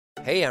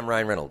Hey, I'm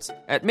Ryan Reynolds.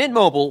 At Mint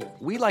Mobile,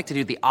 we like to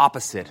do the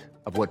opposite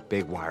of what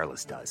Big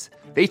Wireless does.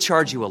 They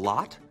charge you a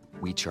lot,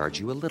 we charge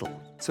you a little.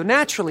 So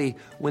naturally,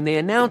 when they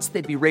announced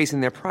they'd be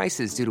raising their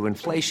prices due to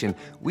inflation,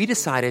 we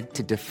decided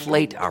to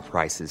deflate our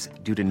prices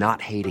due to not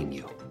hating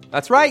you.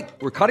 That's right.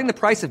 We're cutting the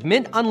price of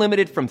Mint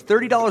Unlimited from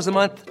 $30 a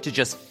month to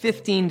just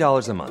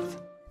 $15 a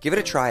month. Give it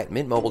a try at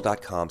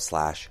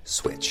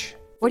mintmobile.com/switch.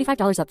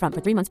 $45 up front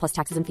for 3 months plus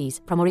taxes and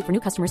fees. Promo rate for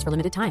new customers for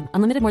limited time.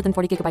 Unlimited more than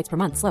 40 gigabytes per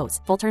month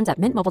slows. Full terms at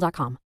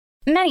mintmobile.com.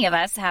 Many of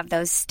us have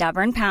those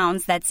stubborn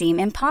pounds that seem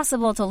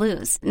impossible to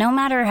lose, no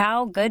matter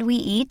how good we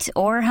eat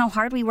or how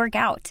hard we work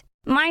out.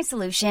 My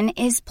solution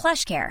is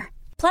PlushCare.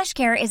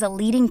 PlushCare is a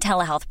leading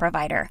telehealth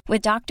provider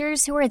with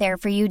doctors who are there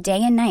for you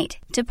day and night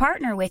to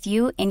partner with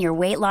you in your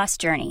weight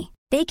loss journey.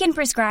 They can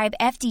prescribe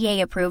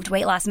FDA-approved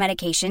weight loss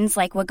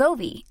medications like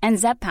Wegovy and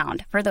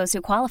Zepbound for those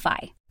who qualify.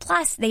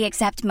 Plus, they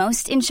accept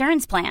most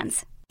insurance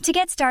plans. To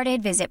get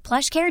started, visit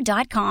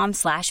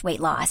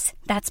plushcare.com/weightloss.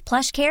 That's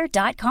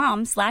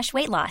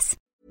plushcare.com/weightloss.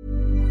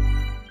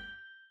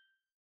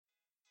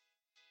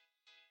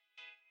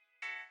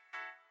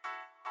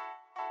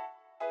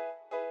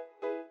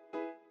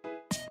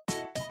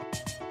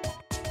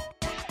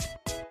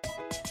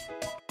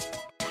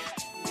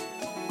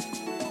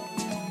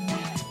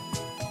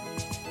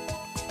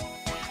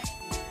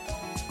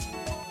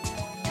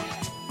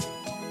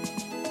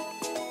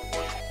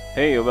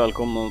 Hej och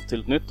välkomna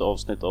till ett nytt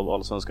avsnitt av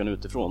Allsvenskan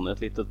utifrån.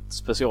 Ett litet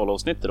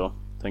specialavsnitt idag,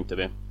 tänkte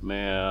vi,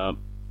 med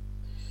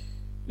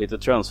lite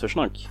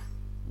transfersnack.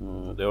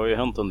 Det har ju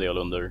hänt en del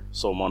under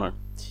sommaren här.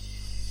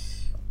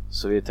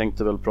 Så vi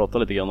tänkte väl prata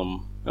lite grann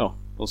om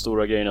de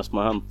stora grejerna som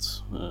har hänt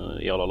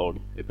i alla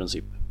lag i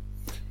princip.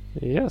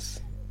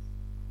 Yes.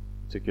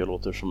 Tycker jag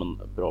låter som en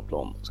bra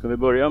plan. Ska vi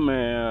börja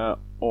med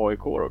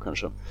AIK då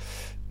kanske?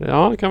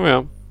 Ja, det kan vi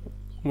göra.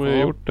 De har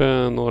ju gjort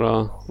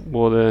några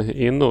både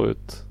in och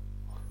ut.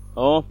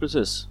 Ja,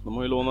 precis. De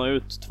har ju lånat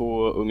ut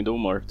 2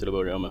 ungdomar till att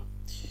börja med.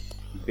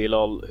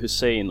 Bilal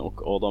Hussein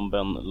och Adam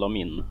Ben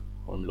Lamin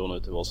har de lånat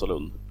ut till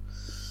Vasalund.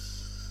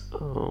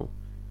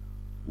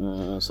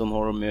 Sen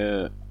har de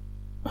ju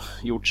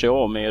gjort sig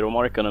av med Eero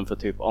Markkanen för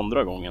typ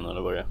andra gången,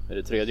 eller vad är det? Är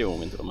det tredje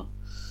gången till och med?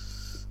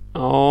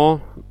 Ja,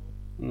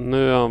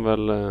 nu är han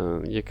väl,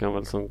 gick han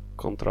väl som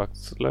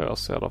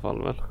kontraktslös i alla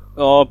fall väl?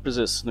 Ja,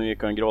 precis. Nu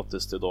gick han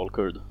gratis till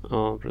Dalkurd.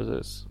 Ja,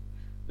 precis.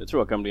 Det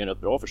tror jag kan bli en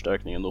rätt bra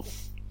förstärkning ändå.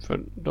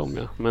 För dem,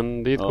 ja.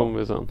 Men dit kommer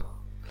vi sen.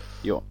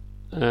 Ja.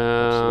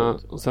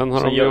 Och sen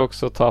har de ju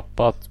också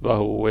tappat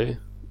Bahoui.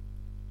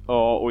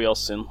 Ja, och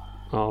Yassin.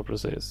 Ja,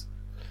 precis.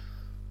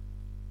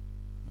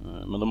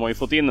 Men de har ju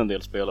fått in en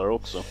del spelare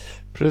också.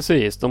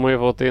 Precis, de har ju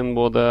fått in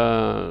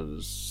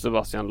både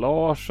Sebastian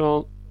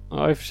Larsson.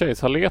 Ja, i och för sig,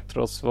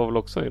 Saletros var väl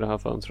också i det här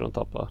fönstret de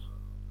tappade.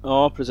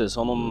 Ja, precis.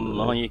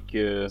 Han gick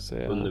ju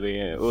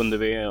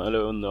under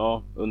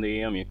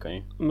EM gick han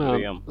ju. Men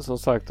VM. som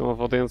sagt, de har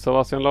fått in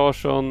Sebastian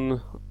Larsson,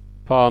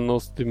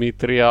 Panos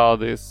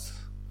Dimitriadis.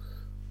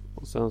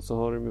 Och sen så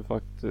har de ju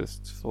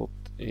faktiskt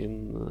fått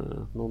in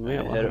någon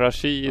mer,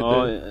 Rashidi.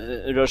 Ja,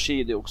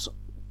 Rashidi också.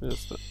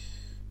 Just det.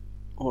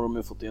 Har de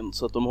ju fått in.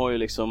 Så att de har ju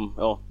liksom,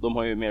 de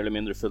har ju mer eller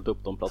mindre fyllt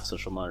upp de platser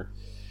som är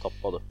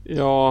tappade.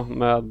 Ja,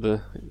 med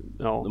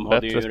de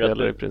bättre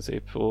spelare i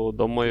princip. Och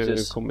de har ju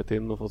kommit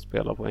in och fått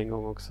spela på en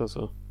gång också.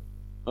 Så.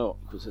 Ja,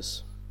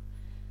 precis.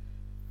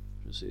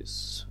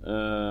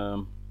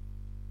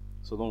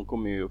 Så de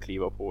kommer ju att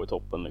kliva på i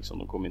toppen liksom.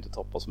 De kommer inte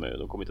tappa så mycket.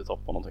 De kommer inte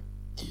tappa någonting.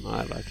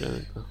 Nej, verkligen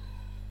inte.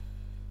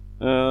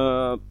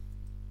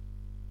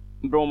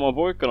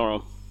 Brommapojkarna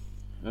då.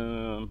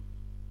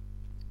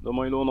 De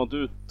har ju lånat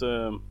ut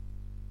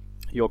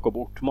Jakob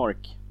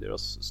Ortmark,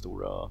 deras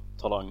stora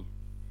talang,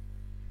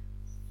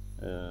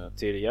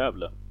 till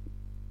Gävle.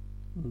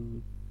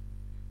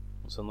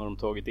 Och sen har de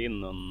tagit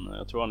in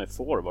jag tror han är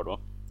forward va?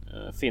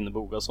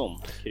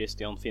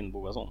 Christian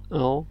Finnbogason.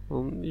 Ja,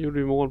 han gjorde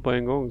ju mål på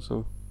en gång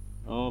så.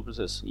 Ja,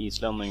 precis.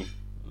 Islänning,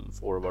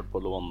 forward på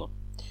lån då.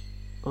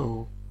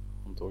 Ja.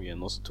 De tog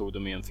in, och så tog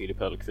de in Filip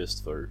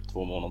Hellqvist för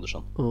 2 månader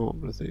sedan. Ja,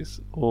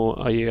 precis.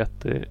 Och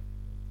Ajeti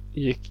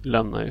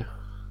lämnar ju.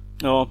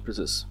 Ja,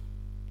 precis.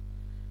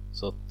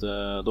 Så att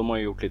de har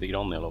ju gjort lite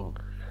grann i alla fall.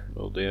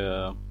 Och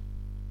det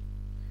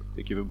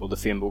tycker vi både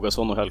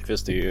Finnbogason och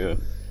Hellqvist är ju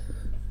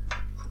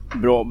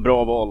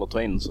bra val att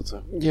ta in så att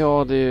säga.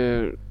 Ja, det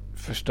är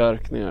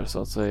förstärkningar så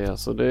att säga.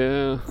 Så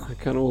det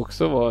kan nog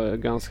också vara ett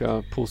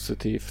ganska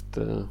positivt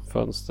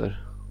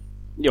fönster.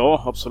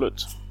 Ja,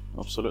 absolut.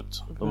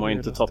 De har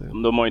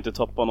inte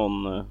tappat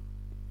någon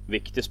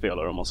viktig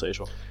spelare om man säger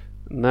så.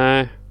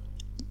 Nej.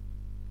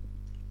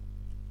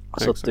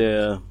 Så att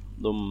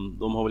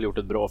de har väl gjort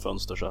ett bra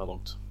fönster så här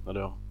långt. Eller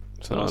ja.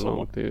 Så här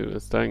långt är ju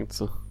stängt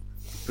så.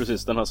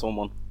 Precis, den här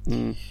sommaren.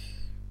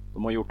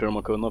 De har gjort det de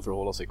har kunnat för att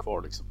hålla sig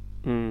kvar liksom.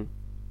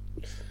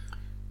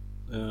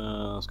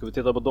 Ska vi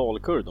titta på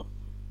Dalkurd då?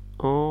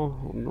 Ja,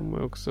 de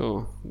har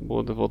också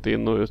både fått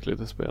in och ut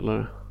lite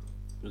spelare.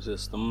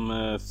 Precis,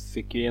 de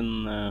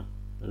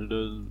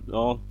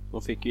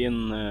fick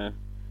in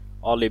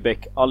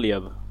Alibek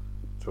Aliev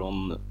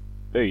från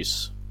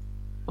ÖIS.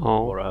 Ja.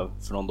 Bara här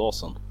för någon dag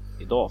sedan.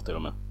 idag till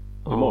och med.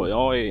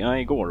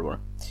 Igår var det.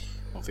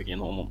 De fick in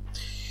honom.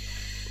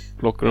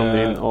 Plockar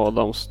de in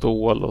Adam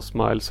Ståhl och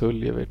Smiles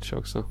Huljevic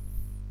också.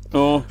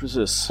 Ja,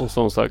 precis. Och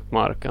som sagt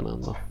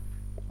Markkanen då.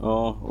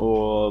 Ja,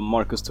 och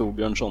Marcus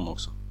Torbjörnsson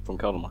också från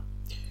Kalmar.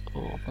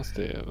 Ja, fast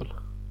det är väl...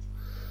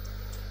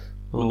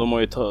 Ja. Men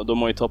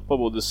de har ju tappat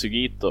både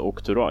Sugita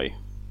och Turay.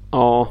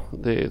 Ja,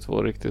 det är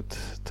 2 riktigt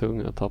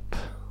tunga tapp.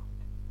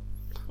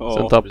 Ja,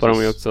 sen tappar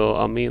de ju också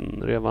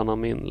Amin. Revan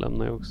Amin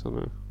lämnar ju också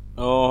nu.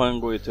 Ja, han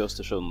går ju till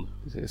Östersund.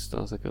 I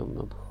sista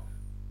sekunden.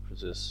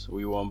 Precis,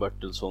 och Johan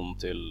Bertilsson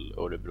till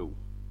Örebro.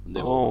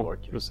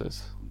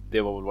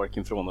 Det var väl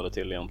varken från eller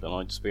till egentligen. Han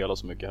har inte spelat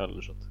så mycket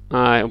heller så att...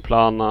 Nej, och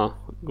Plana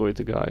går ju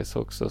till Gais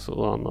också.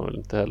 Så han har väl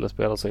inte heller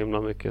spelat så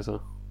himla mycket så.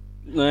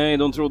 Nej,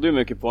 de trodde ju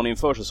mycket på honom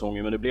inför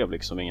säsongen. Men det blev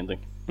liksom ingenting.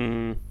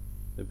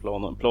 Det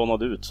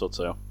planade ut så att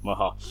säga.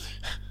 Aha.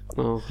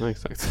 Ja,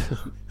 exakt.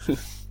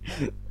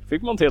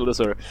 Fick man till det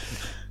så?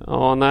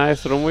 Ja, nej,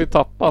 så de har ju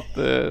tappat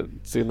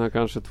sina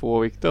kanske 2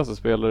 viktigaste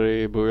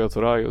spelare i Buya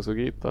Turay och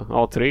Sugita.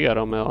 Ja, 3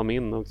 då med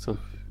Amin också.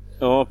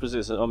 Ja,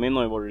 precis. Amin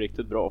har ju varit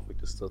riktigt bra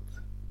faktiskt. Så att...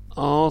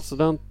 Ja, så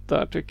den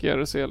där tycker jag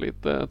det ser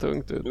lite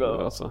tungt ut.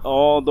 Ja, alltså.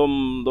 Ja,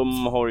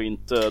 de har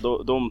inte...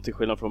 De till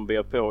skillnad från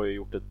BP har ju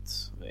gjort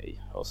ett...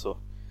 Nej, alltså...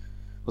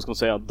 Vad ska man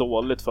säga?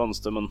 Dåligt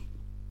fönster, men...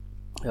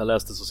 Jag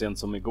läste så sent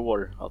som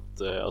igår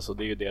att alltså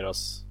det är ju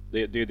deras...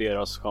 Det är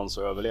deras chans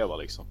att överleva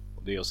liksom.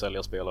 Och det är att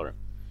sälja spelare.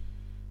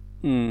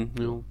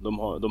 Jo.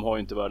 De har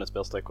ju inte världens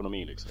bästa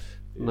ekonomi liksom.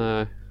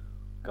 Nej.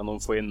 Kan de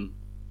få in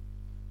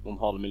någon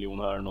 500 000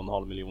 här, någon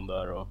 500 000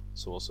 där och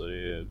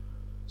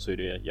så är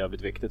det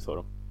jävligt viktigt för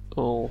dem.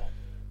 Ja.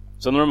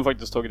 Sen har de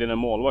faktiskt tagit in en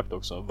målvakt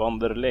också,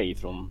 Vanderlei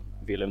från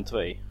Willem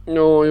Tvei.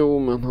 Ja, jo,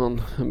 men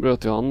han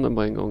bröt ju handen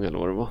på en gång eller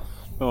vad det var.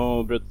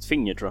 Ja, bröt ett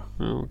finger tror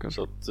jag. Ja,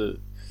 kanske.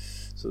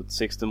 Så att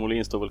Sixten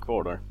Molin står väl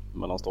kvar där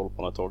mellan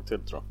stolparna ett tag till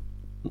tror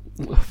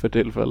jag. För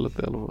tillfället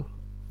i alla fall.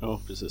 Ja,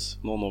 precis.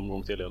 Någon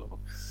omgång till i alla fall.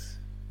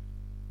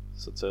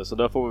 Så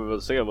där får vi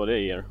väl se vad det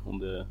ger.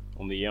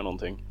 Om det ger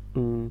någonting.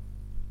 Om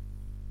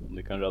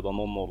det kan rädda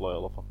någon nolla i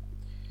alla fall.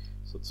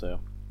 Så att säga.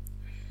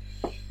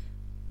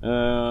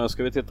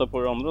 Ska vi titta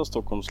på det andra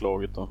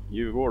Stockholmslaget då?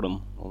 Djurgården.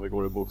 Om vi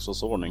går i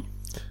bokstavsordning.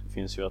 Det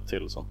finns ju ett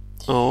till så.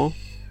 Ja.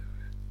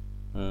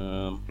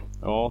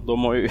 Ja, de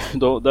har ju...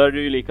 där är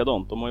det ju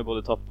likadant. De har ju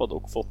både tappat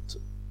och fått...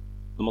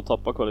 De har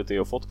tappat kvalitet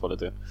och fått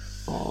kvalitet.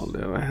 Ja,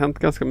 det har hänt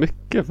ganska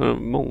mycket för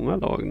många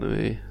lag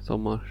nu i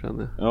sommar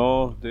känner jag.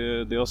 Ja,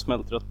 det har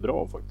smält rätt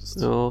bra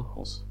faktiskt. Ja.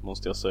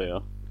 Måste jag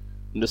säga.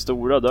 Men det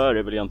stora där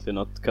är väl egentligen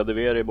att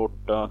Kadewere är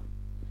borta.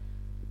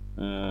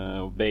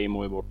 Och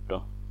Beijmo är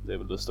borta. Det är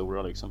väl det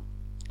stora liksom.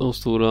 De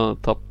stora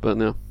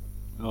tappen, ja.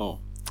 Ja.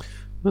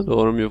 Men då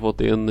har de ju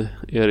fått in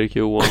Erik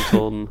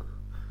Johansson,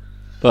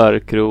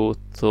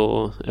 Bärkrot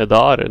och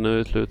Edare nu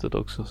i slutet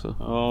också. Så.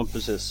 Ja,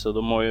 precis. Så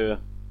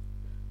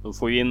de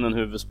får ju in en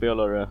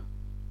huvudspelare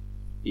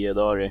i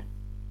Edari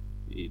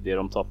i det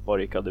de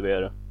tappar i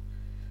Kadewere.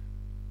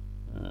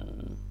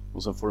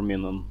 Och sen får de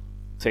in en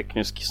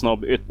teknisk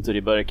snabb ytter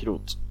i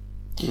Bärkrot.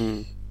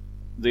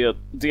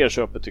 Det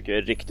köpet tycker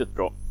jag är riktigt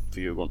bra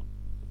för Djurgården.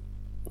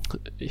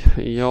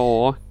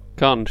 Ja,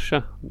 kanske.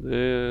 Ja,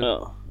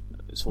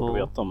 det är svårt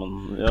att veta,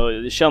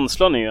 men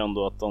känslan är ju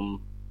ändå att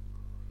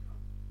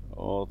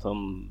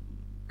han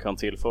kan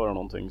tillföra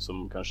någonting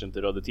som kanske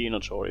inte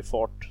Radetinac har i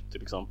fart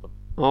till exempel.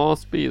 Ja,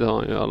 speed har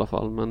han ju i alla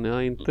fall, men jag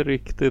är inte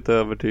riktigt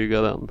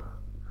övertygad än.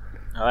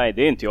 Nej,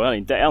 det är inte jag,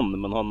 inte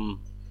än, men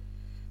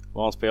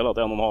han spelat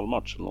 1,5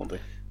 match eller någonting.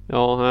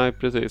 Ja, nej,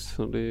 precis.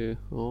 Det,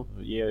 ja.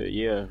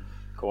 Ge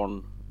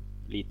Karn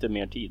lite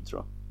mer tid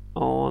tror jag.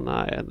 Ja,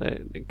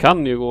 nej, det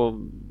kan ju gå.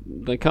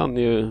 Det kan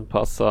ju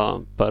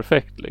passa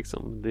perfekt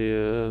liksom. Det är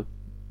ju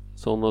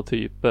sådana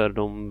typer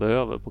de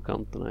behöver på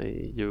kanterna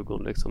i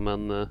Djurgården liksom.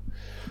 Men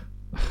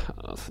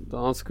alltså,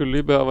 han skulle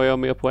ju behöva göra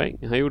mer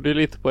poäng. Han gjorde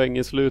lite poäng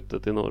i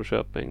slutet i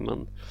Norrköping,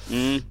 men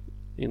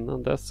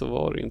innan dess så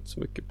var det inte så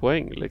mycket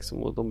poäng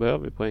liksom. Och de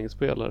behöver ju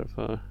poängspelare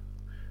för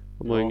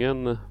de har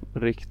ingen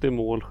riktig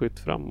målskytt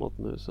framåt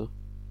nu så.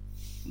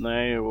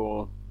 Nej,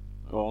 och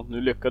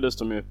nu lyckades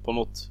de ju på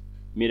något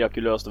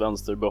mirakulöst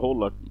vänster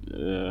behålla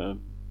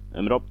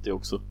Emrapti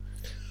också.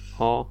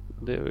 Ja,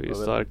 det är ju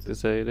starkt i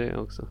sig det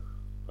också.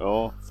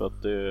 Ja, för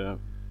att det...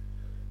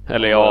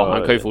 Eller ja,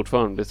 han kan ju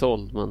fortfarande bli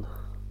såld, men...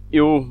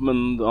 Jo,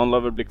 men han lär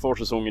väl bli kvar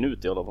säsongen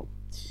ut i alla fall.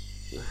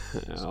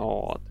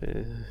 Ja,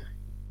 det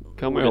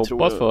kan man ju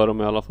hoppas för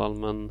dem i alla fall,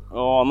 men...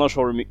 Ja, annars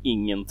har de ju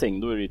ingenting.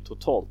 Då är det ju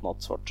totalt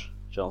nattsvart,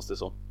 känns det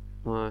så.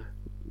 Nej,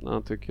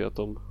 jag tycker att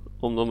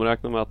om de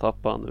räknar med att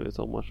tappa nu i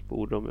sommar så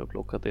borde de ju ha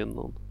plockat in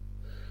någon.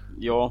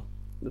 Ja.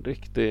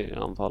 Riktig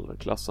anfallare,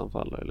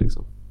 klassanfallare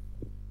liksom.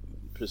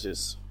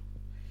 Precis.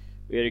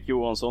 Erik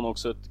Johansson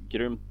också ett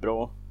grymt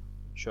bra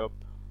köp.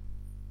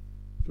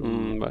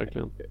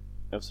 Verkligen.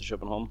 FC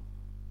Köpenhamn.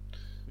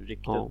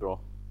 Riktigt bra.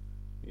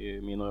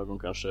 I mina ögon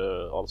kanske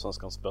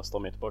allsvenskans bästa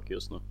mittback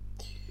just nu.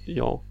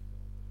 Ja.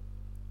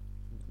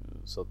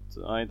 Så att,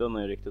 nej, den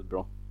är riktigt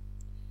bra.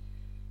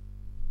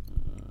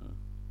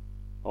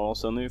 Ja,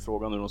 sen är ju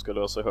frågan hur de ska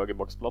lösa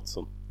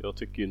högerbacksplatsen. Jag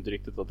tycker ju inte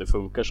riktigt att det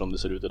funkar som det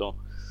ser ut idag.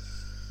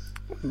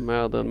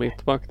 Med en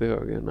mittback till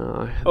höger?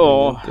 Nej,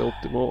 Ja. det är inte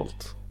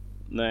optimalt.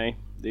 Nej,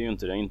 det är ju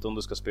inte det. Inte om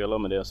du ska spela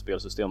med det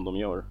spelsystem de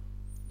gör.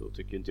 Då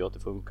tycker inte jag att det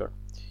funkar.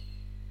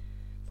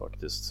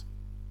 Faktiskt.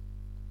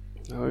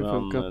 Det har ju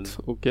funkat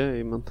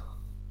okej, men...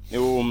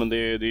 Jo, men det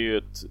är ju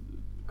ett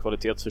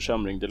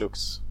kvalitetsförsämring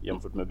deluxe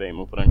jämfört med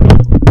Bejmo på den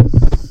kanten.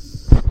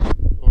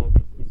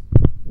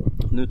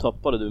 Nu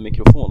tappade du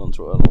mikrofonen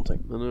tror jag eller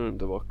någonting. Men nu är den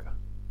tillbaka.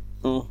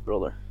 Ja, bra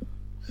där.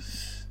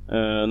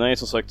 Nej,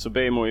 som sagt, så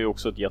Bejmo är ju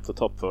också ett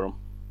jättetapp för dem.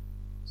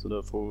 Så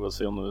där får vi väl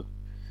se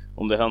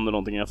om det händer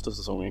någonting efter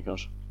säsongen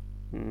kanske.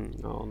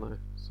 Ja, nej,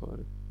 så är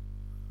det.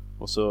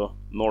 Och så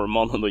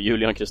norrmannen då,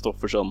 Julian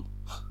Kristoffersen.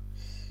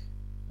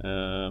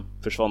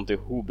 Försvann till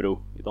Hobro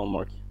i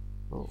Danmark.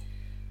 Ja.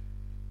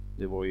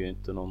 Det var ju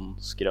inte någon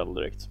skräll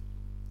direkt.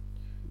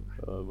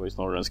 Det var ju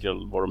snarare en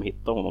skräll var de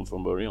hittade honom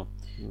från början.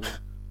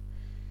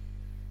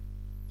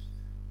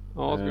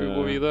 Ja, ska vi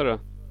gå vidare?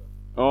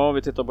 Ja,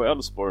 vi tittar på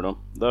Elfsborg då.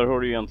 Där har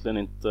det ju egentligen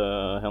inte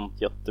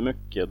hänt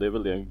jättemycket. Det är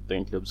väl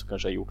den klubb som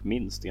kanske har gjort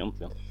minst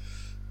egentligen.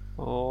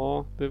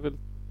 Ja, det är väl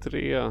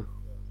 3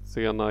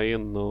 sena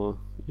in och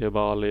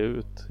Jebali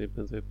ut i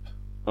princip.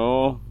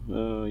 Ja,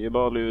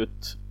 Jebali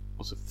ut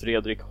och så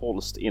Fredrik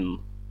Holst in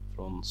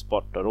från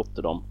Sparta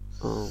Rotterdam.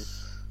 Ja.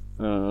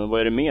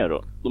 Vad är det mer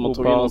då? De har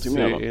tagit någonting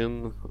mer då?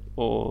 In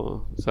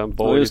och sen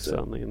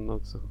Borgsen in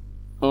också.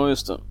 Ja,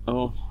 just det.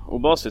 Ja.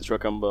 Och Basi tror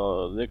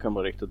jag det kan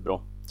vara riktigt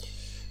bra.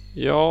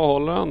 Ja,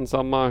 håller han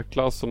samma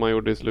klass som han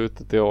gjorde i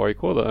slutet i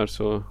AIK där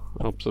så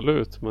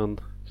absolut, men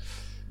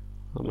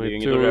han har ju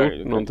inte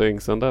gjort någonting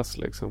sedan dess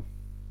liksom.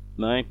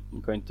 Nej,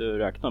 man kan inte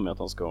räkna med att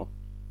han ska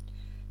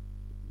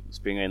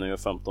springa in och göra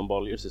 15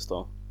 baljor sista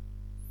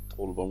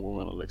 12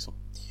 omgångarna liksom.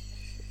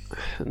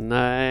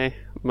 Nej,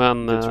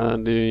 men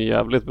det är ju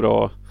jävligt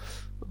bra.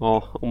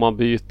 Ja, om man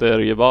byter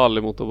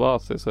Jebali mot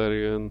Obasi så är det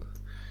ju en...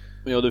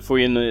 Ja, du får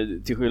in,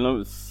 till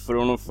skillnad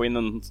för att få in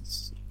en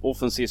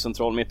offensiv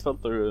central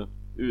mittfältare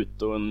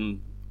ut och en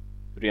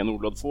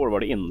renodlad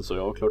forward in, så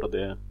ja, klart att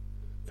det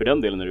för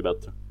den delen är det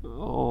bättre.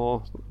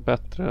 Ja,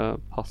 bättre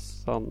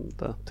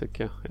passande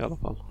tycker jag i alla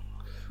fall.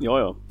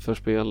 Ja. För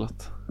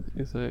spelet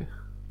i sig.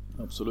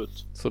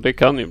 Absolut. Så det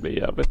kan ju bli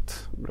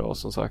jävligt bra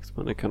som sagt,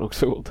 men det kan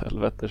också gå till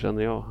helvete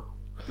känner jag.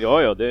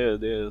 Ja, det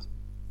är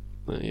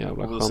en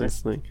jävla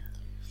chansning.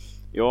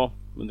 Ja,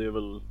 men det är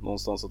väl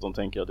någonstans att de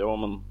tänker att ja,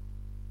 men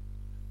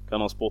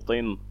kan han spotta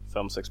in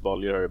 5-6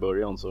 baljor här i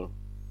början så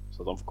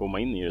att de får komma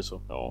in i det,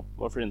 så ja,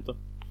 varför inte?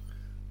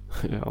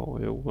 Ja,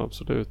 jo,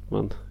 absolut,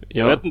 men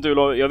jag vet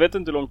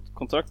inte hur långt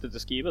kontraktet är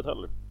skrivet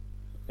heller.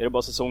 Är det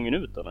bara säsongen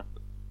ut eller?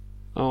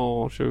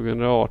 Ja,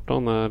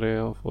 2018 är det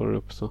jag får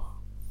upp så.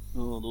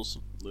 Ja,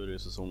 då är det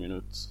säsongen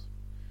ut.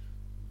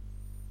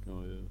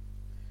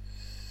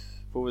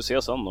 Får vi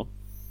se sen då.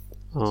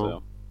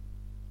 Ja.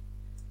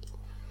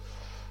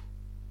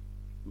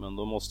 Men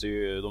de måste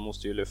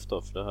ju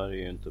lyfta, för det här är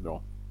ju inte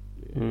bra.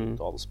 Det är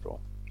inte alls bra.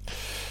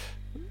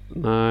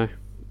 Nej,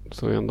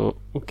 så är ändå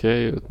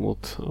okej ut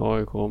mot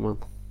AIK, men...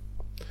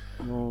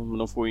 Ja, men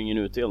de får ju ingen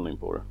utdelning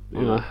på det.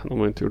 Nej, de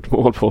har inte gjort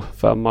mål på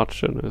 5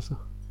 matcher nu så.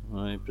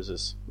 Nej,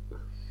 precis.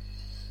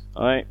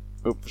 Nej,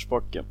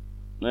 uppförsbacke.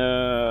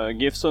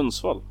 GIF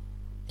Sundsvall,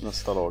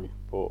 nästa lag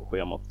på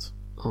schemat.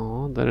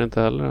 Ja, där det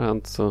inte heller har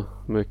hänt så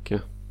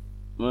mycket.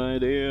 Nej,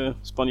 det är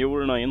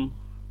spanjorerna in.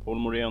 Paul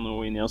Moreno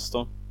och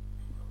Iniesta.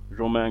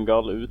 Romain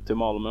Gall ut till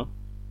Malmö.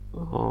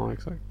 Ja,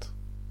 exakt.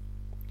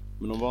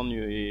 Men de vann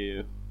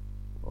ju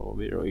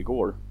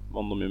igår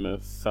vann de ju med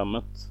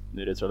 5-1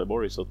 nere i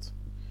Trelleborg, så att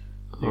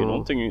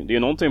det är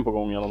någonting på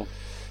gång i alla fall.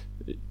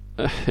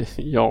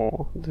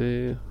 Ja,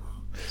 det...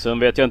 Sen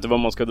vet jag inte vad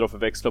man ska dra för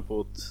växlar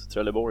på ett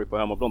Trelleborg på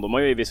hemmaplan. De har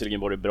ju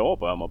visserligen varit bra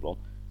på hemmaplan.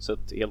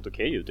 Sett helt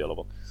okej ut i alla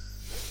fall.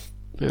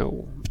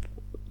 Jo.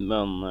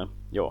 Men,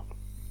 ja.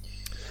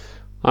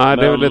 Nej,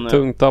 det är väl ett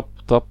tungt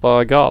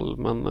tappa Gall,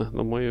 men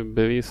de har ju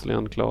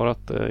bevisligen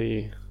klarat det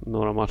i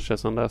några matcher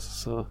sedan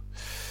dess. Så.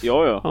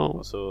 Ja.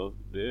 Alltså,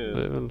 det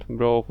är väl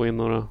bra att få in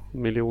några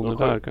miljoner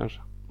där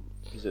kanske.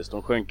 Precis,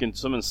 de sjönk inte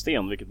som en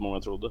sten, vilket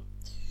många trodde.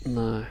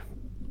 Nej.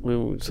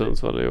 Jo,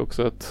 Sundsvall är ju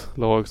också ett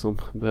lag som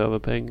behöver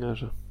pengar.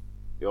 Så.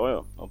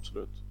 Ja,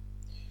 absolut.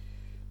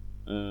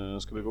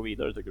 Ska vi gå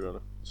vidare tycker du,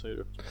 eller? Säger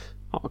du?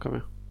 Ja, kan vi.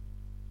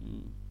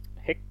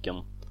 Häcken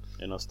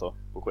är nästa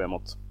på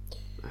schemat.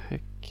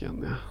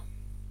 Häcken, ja.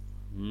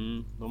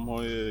 De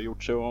har ju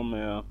gjort sig av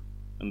med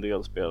en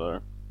del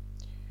spelare.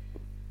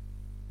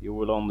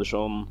 Joel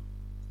Andersson,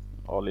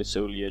 Ali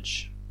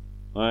Suljic.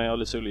 Nej,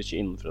 Ali Suljic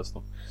in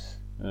förresten.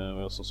 Det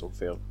var jag som såg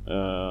fel.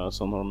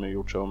 Sen har de ju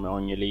gjort sig av med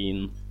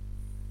Angelin,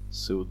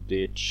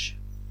 Sudic.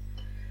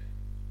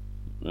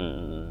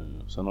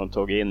 Sen har de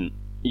tagit in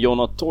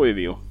Jonna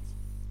Toivio,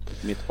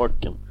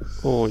 mittbacken.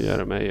 Och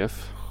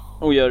Jeremejeff.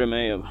 Ja,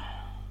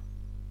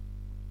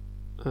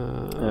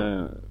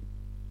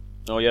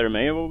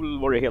 Jeremejeff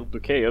var det helt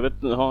okej. Jag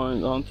vet,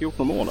 har inte gjort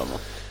någon mål än, va?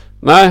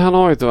 Nej, han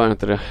har ju tyvärr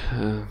inte det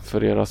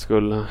för deras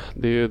skull.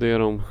 Det är ju det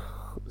de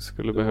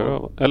skulle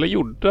behöva. Eller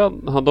gjorde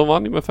han? De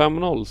vann ju med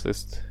 5-0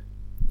 sist.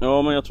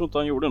 Ja, men jag tror inte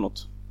han gjorde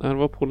något. Det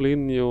var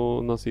Paulinho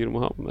och Nasir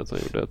Mohammed som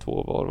gjorde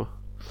 2 var, va?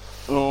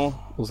 Ja.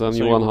 Och sen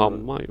Johan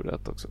Hammar gjorde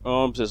ett också.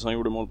 Ja, precis. Han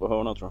gjorde mål på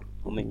hörna, tror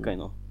jag. Han nickade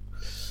innan.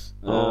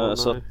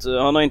 Så nej.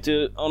 att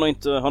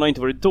han har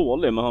inte varit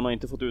dålig, men han har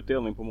inte fått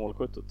utdelning på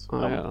målskyttet.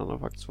 Nej, han har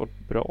faktiskt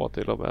varit bra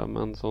till och med.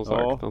 Men som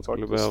sagt, han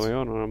skulle behöva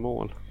göra några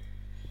mål.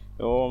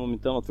 Ja, om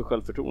inte annat för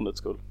självförtroendets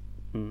skull.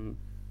 Mm.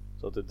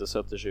 Så att det inte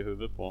sätter sig i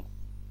huvudet på,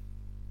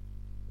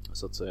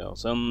 så att säga.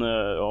 Sen,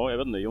 jag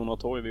vet inte, Jona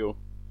Toivio,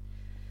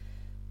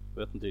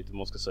 vet inte riktigt vad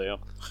man ska säga.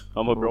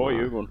 Han var bra i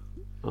Djurgården.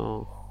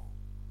 Ja.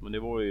 Men det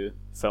var ju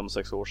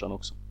 5-6 år sedan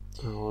också.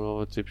 Ja, det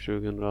var typ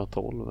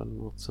 2012 eller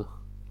något så.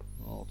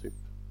 Ja, typ.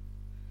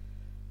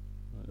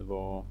 Det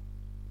var...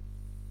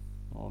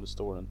 Ja, det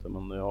står inte,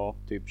 men ja,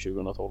 typ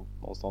 2012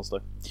 någonstans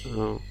där.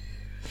 Ja.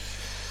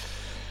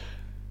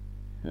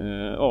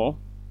 Ja.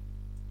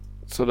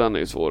 Så den är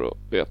ju svår att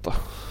veta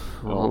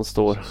var han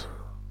står.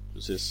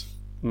 Precis.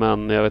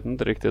 Men jag vet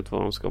inte riktigt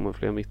vad de ska med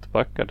fler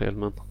mittbackar till,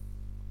 men...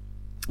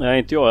 Nej,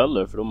 inte jag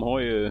heller, för de har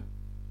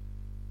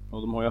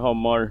ju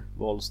Hammar,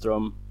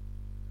 Wahlström,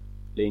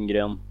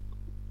 Lindgren,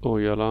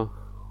 Ojala,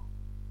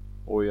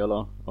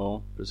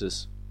 ja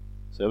precis.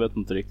 Så jag vet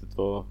inte riktigt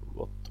vad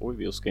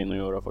Toivio ska in och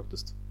göra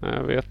faktiskt. Nej,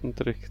 jag vet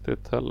inte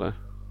riktigt heller.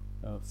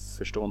 Jag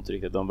förstår inte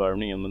riktigt den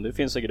värvningen, men det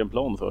finns säkert en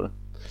plan för det.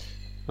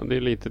 Ja, det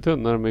är lite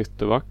tunnare med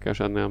ytterbackar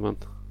känner jag, men...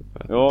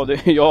 Ja,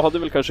 jag hade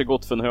väl kanske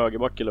gått för en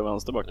högerback eller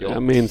vänsterback. Ja.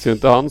 Jag minns ju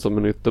inte han som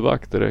en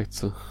ytterback direkt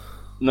så...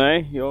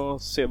 Nej,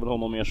 jag ser väl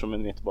honom mer som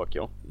en mittback,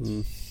 ja.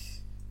 Mm.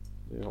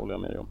 Det håller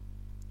jag med om.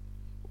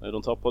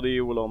 De tappade ju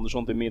Joel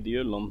Andersson till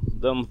Midtjylland.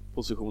 Den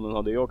positionen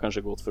hade jag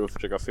kanske gått för att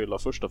försöka fylla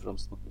först och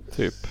främst.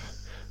 Typ.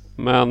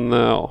 Men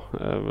ja,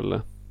 det är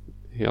väl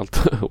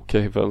helt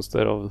okej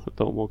fönster av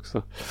dem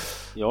också.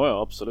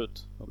 Ja,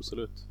 absolut.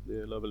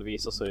 Det lär väl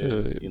visa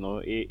sig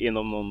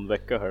inom någon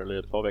vecka här, eller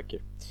ett par veckor.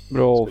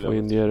 Bra att få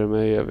in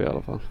Jeremejeff i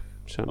alla fall,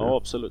 känner jag. Ja,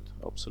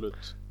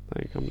 absolut.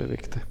 Den kan bli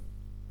viktig.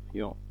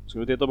 Ja, ska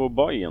vi titta på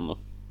Bayern då?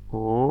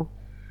 Ja.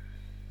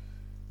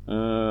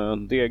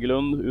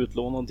 Deglund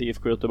utlånad till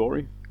IFK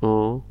Göteborg.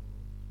 Ja.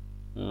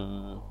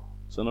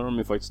 Sen har de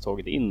ju faktiskt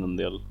tagit in en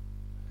del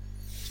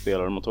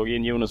spelare. De har tagit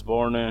in Jonas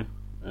Barne,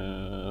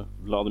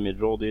 Vladimir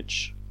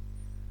Rodic.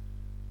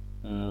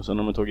 Sen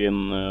har de tagit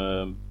in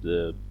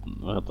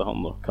vad heter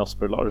han då?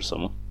 Kasper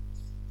Larsson.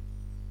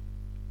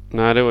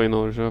 Nej, det var i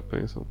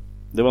Norrköping så.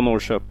 Det var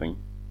Norrköping.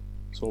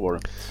 Så var det.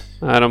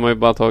 Nej, de har ju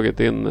bara tagit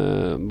in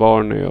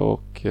Barney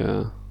och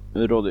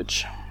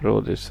Rodic.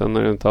 Sen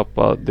har de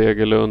tappat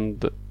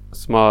Degerlund,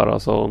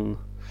 Smarason,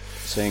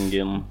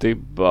 Sengin,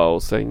 Dybba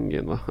och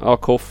Sengin, va? Ja,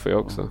 Koffi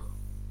också.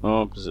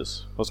 Ja,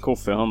 precis. Fast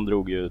Koffi, han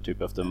drog ju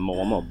typ efter en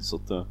månad så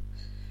att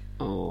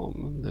ja,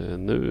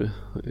 men nu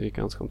gick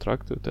hans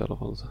kontrakt ut i alla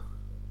fall så.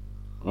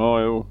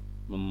 Ja, jo.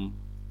 Men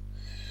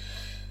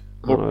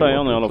borta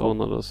igen i alla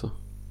fall. Alltså.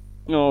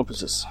 Ja,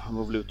 precis. Han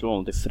var väl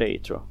utlånad till Frej,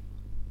 tror jag.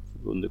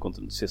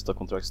 Under sista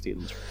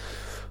kontraktstiden.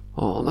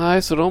 Ja,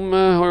 nej, så de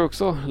har ju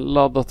också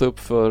laddat upp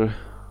för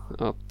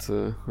att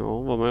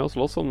vara med och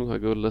slåss om det här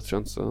guldet,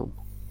 känns det.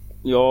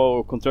 Ja,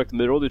 och kontraktet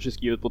med Rodic är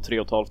skrivet på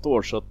 3,5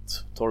 år, så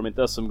att tar de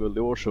inte SM-guld i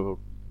år så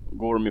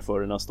går de ju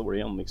för nästa år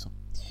igen liksom.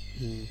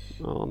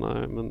 Ja,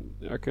 nej, men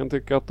jag kan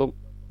tycka att de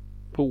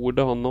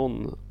borde ha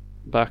någon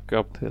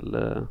backup till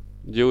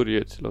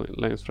Djurdjic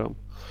längst fram.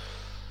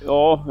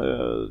 Ja,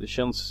 det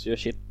känns,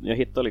 jag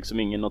hittar liksom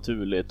ingen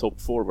naturlig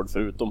toppforward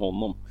förutom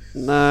honom.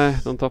 Nej,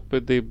 de tappar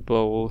Dibba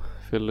och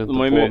fyller inte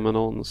på med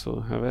någon,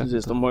 så jag vet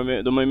precis,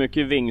 inte. De har ju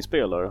mycket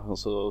vingspelare,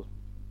 alltså.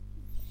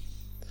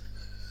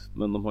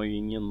 Men de har ju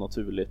ingen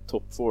naturlig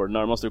toppforward.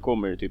 Närmast du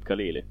kommer är typ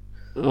Khalili.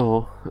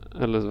 Ja,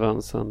 eller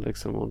Svensson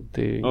liksom. Och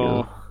det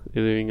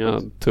är ju inga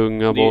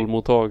tunga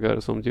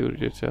bollmottagare som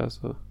Djurdjic är,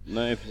 så.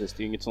 Nej, precis,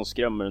 det är inget som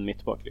skrämmer en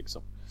mittback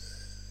liksom.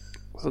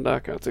 Så där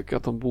kan jag tycka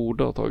att de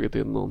borde ha tagit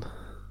in någon.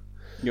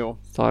 Ja.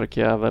 Stark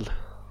jävel.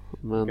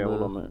 Men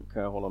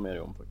kan jag hålla med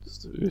dig om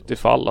faktiskt.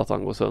 Utifall att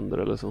han går sönder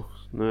eller så.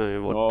 Nu har han ju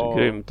varit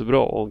grymt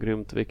bra och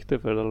grymt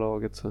viktig för det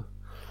laget så.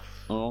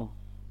 Ja,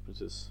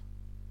 precis.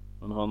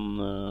 Men han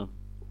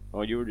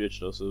Djurdjic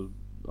då, så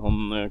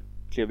han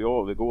klev ju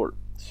av igår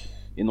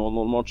i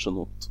 0-0 matchen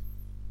mot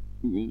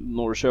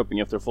Norrköping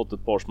efter att ha fått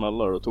ett par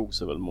smällar och tog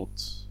sig väl mot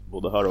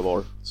både här och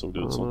var, såg det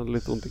ut som. Han hade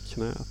lite ont i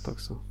knät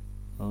också.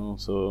 Ja,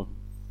 så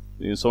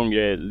det är ju en sån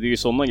grej, det är ju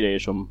såna grejer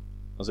som,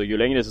 alltså ju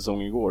längre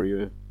säsongen går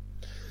ju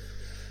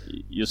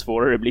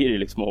svårare blir det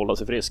liksom att hålla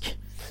sig frisk.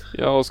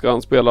 Ja, och ska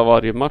han spela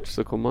varje match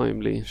så kommer han ju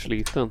bli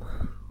sliten.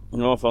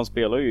 Ja, för han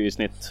spelar ju i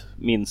snitt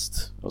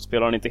minst, och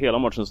spelar han inte hela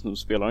matchen så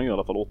spelar han ju i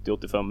alla fall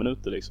 80-85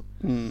 minuter liksom.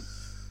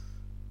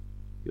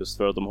 Just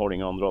för att de har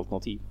inga andra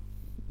alternativ.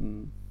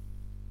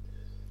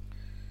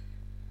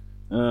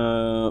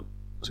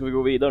 Ska vi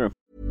gå vidare?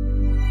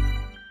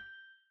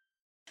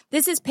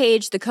 This is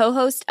Paige, the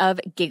co-host of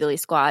Giggly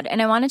Squad,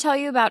 and I want to tell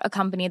you about a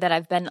company that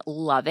I've been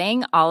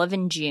loving, Olive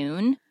 &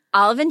 June.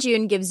 Olive &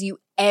 June gives you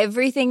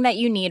everything that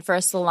you need for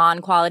a salon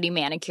quality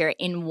manicure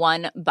in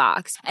one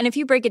box. And if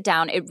you break it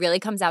down, it really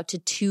comes out to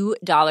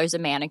 $2 a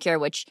manicure,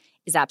 which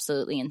is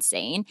absolutely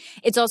insane.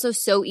 It's also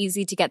so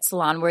easy to get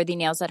salon-worthy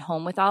nails at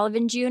home with Olive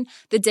 & June.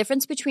 The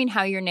difference between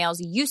how your nails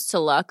used to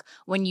look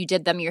when you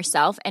did them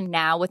yourself and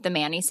now with the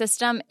Mani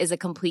system is a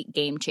complete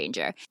game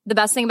changer. The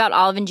best thing about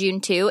Olive & June,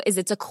 too, is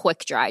it's a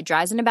quick dry.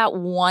 Dries in about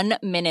 1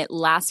 minute,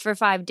 lasts for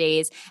 5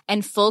 days,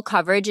 and full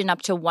coverage in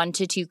up to 1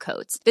 to 2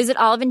 coats. Visit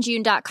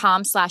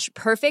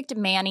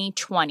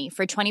oliveandjune.com/perfectmani20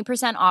 for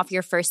 20% off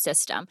your first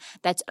system.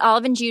 That's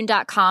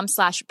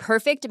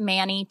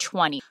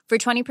oliveandjune.com/perfectmani20 for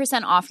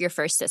 20% off your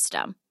first system.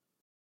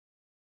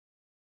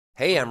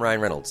 Hey, I'm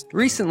Ryan Reynolds.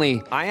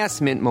 Recently, I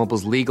asked Mint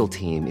Mobile's legal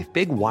team if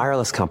big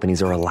wireless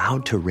companies are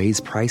allowed to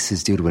raise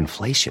prices due to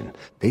inflation.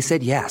 They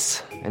said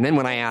yes. And then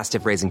when I asked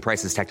if raising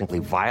prices technically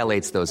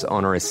violates those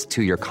onerous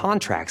 2-year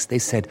contracts, they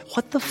said,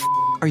 "What the f***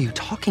 are you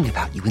talking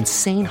about, you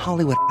insane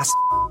Hollywood ass?"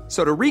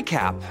 So to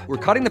recap,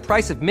 we're cutting the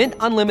price of Mint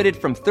Unlimited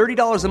from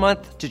 $30 a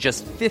month to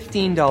just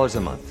 $15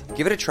 a month.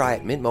 Give it a try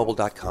at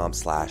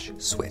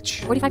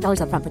mintmobile.com/switch.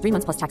 $45 up front for 3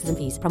 months plus taxes and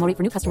fees. Promo rate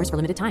for new customers for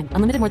limited time.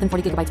 Unlimited more than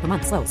 40 gigabytes per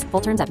month. Slows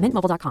full terms at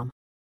mintmobile.com.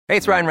 Hey,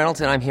 it's Ryan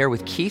Reynolds, and I'm here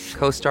with Keith,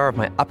 co-star of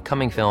my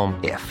upcoming film,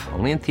 If,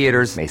 only in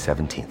theaters May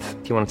 17th.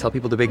 Do you want to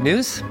tell people the big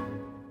news?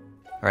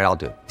 All right,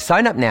 I'll do it.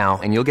 Sign up now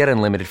and you'll get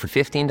unlimited for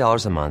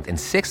 $15 a month and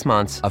 6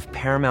 months of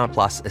Paramount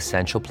Plus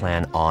Essential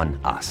Plan on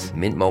us.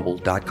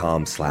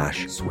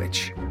 mintmobile.com/switch.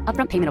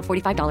 Upfront payment of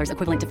 $45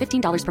 equivalent to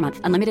 $15 per month.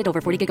 Unlimited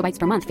over 40 gigabytes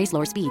per month. Face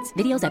lower speeds.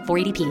 Videos at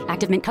 480p.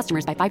 Active Mint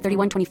customers by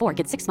 531.24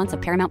 get 6 months of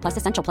Paramount Plus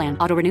Essential Plan.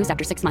 Auto renews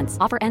after 6 months.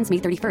 Offer ends May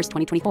 31st,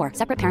 2024.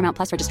 Separate Paramount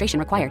Plus registration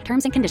required.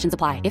 Terms and conditions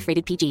apply if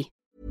rated PG.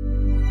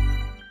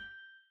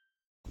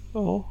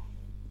 Ja.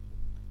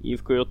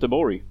 IFK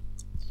Göteborg.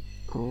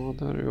 Ja,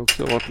 där har ju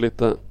också varit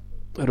lite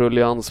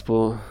rullians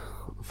på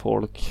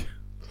folk.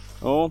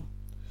 Ja,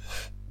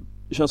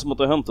 det känns som att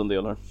det har hänt en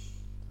del här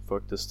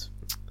faktiskt.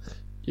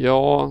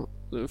 Ja,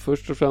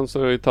 först och främst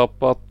har jag ju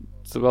tappat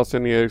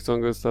Sebastian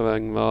Eriksson, Gustav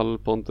Engvall,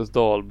 Pontus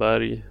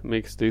Dahlberg,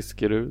 Mix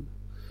Diskerud.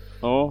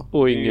 Ja,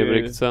 och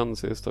Ingebrigtsen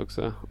sist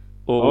också.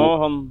 Och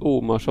ja,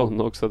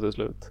 Omarsson också till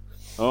slut.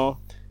 Ja,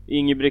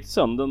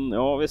 Ingebrigtsen, den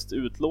visst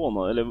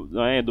utlånad eller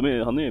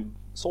nej, han är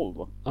såld,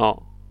 va?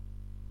 Ja.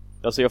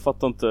 Alltså jag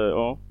fattar inte,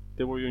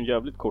 det var ju en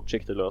jävligt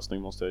kortsiktig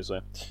lösning, måste jag ju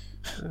säga.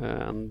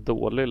 En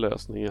dålig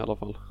lösning i alla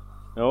fall.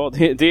 Ja,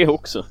 det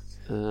också.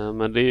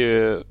 Men det är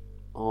ju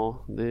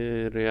det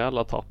är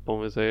rejäla tapp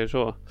om vi säger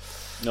så.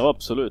 Ja,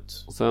 absolut.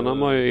 Sen har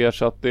man ju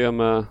ersatt det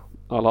med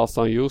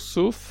Al-Hassan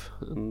Yusuf,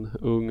 en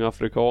ung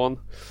afrikan.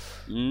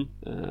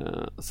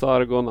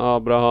 Sargon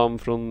Abraham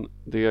från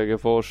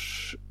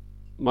Degerfors,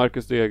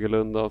 Marcus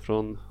Degerlunda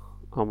från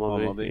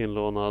Hammarby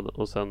inlånad,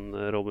 och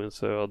sen Robin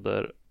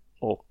Söder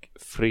och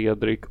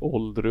Fredrik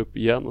Oldrup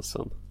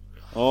Jensen.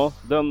 Ja,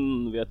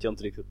 den vet jag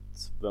inte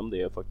riktigt vem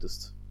det är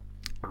faktiskt.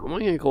 Har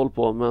man ingen koll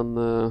på, men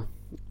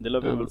det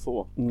lär vi väl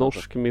få.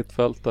 Norsk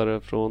mittfältare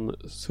från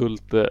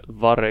Sulte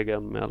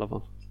Varregem i alla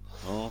fall.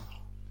 Ja.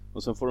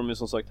 Och sen får de ju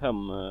som sagt hem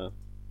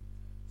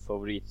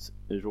favorit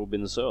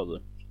Robin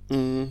Söder.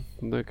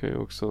 Det kan ju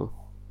också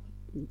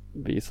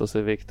visa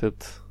sig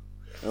viktigt.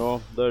 Ja,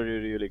 där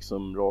är det ju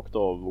liksom rakt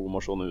av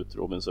Omarsson ut,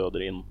 Robin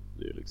Söder in.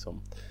 Det är ju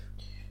liksom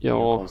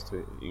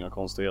inga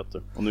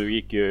konstigheter. Och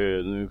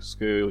nu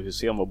ska ju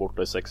Hussein vara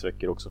borta i 6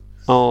 veckor också.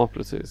 Ja,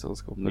 precis, han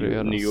ska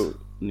opereras.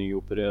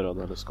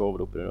 Nyopererad, eller ska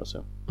väl opereras,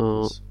 ja.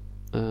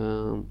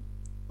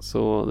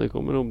 Så det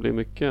kommer nog bli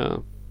mycket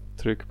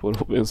tryck på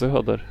Robin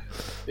Söder.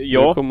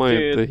 Ja, nu kommer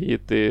han inte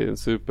hit i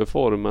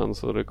superformen,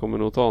 så det kommer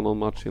nog ta någon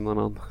match innan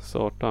han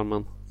startar,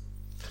 men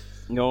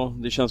ja,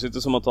 det känns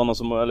inte som att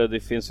det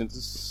finns inte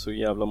så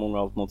jävla många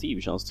alternativ,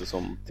 känns det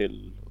som,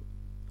 till.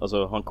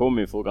 Alltså han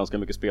kommer ju få ganska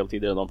mycket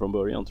speltid redan från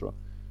början, tror jag.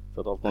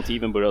 För att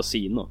alternativen börjar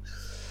sina.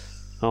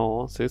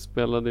 Ja, sist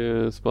spelade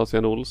ju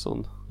Sebastian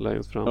Olsson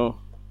längst fram.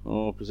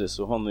 Ja, precis.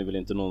 Så han är väl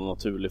inte någon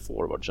naturlig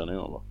forward, känner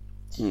jag, va?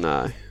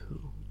 Nej.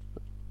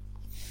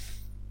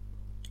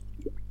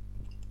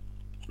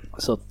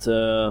 Så att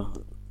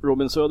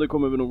Robin Söder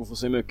kommer vi nog få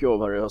se mycket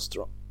av här i höst,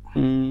 tror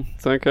jag.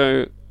 Sen kan jag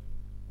ju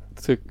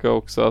tycka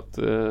också att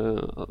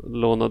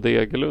Låna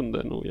Degerlund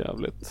är nog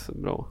jävligt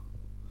bra.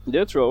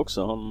 Det tror jag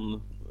också.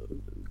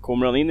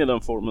 Kommer han in i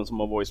den formen som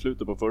han var i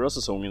slutet på förra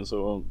säsongen,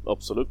 så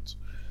absolut.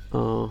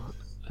 Ja,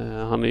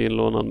 han är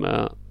inlånad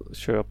med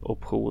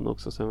köpoption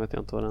också, sen vet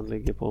jag inte vad den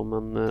ligger på,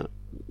 men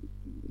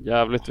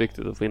jävligt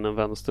viktigt att få in en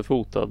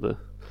vänsterfotad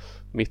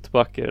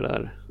mittback i det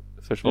där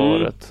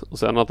försvaret. Och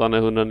sen att han är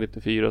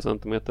 194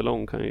 cm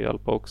lång kan ju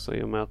hjälpa också,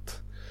 i och med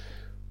att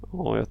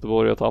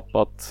Göteborg har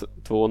tappat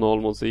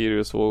 2-0 mot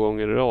Sirius 2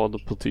 gånger i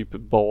rad på typ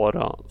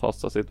bara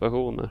fasta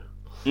situationer.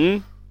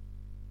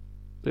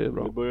 Det är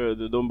bra.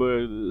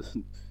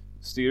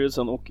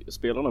 Styrelsen och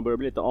spelarna börjar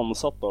bli lite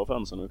ansatta av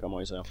fansen nu, kan man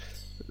ju säga.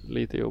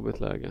 Lite jobbigt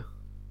läge.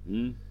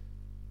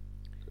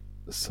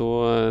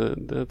 Så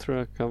det tror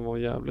jag kan vara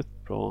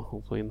jävligt bra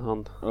att få in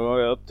hand. Ja,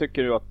 jag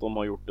tycker ju att de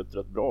har gjort ett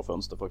rätt bra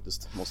fönster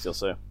faktiskt, måste jag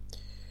säga.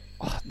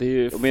 Det är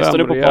ju Åtminstone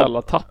 5 på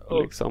rejäla tapp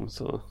liksom.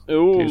 Så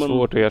Jo, det är men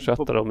svårt att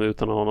ersätta dem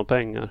utan att ha några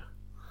pengar.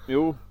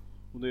 Jo,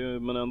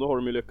 men ändå har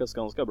de ju lyckats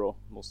ganska bra,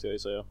 måste jag ju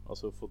säga.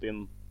 Alltså fått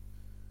in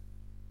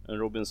en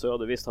Robin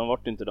Söder. Visst, han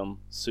vart inte den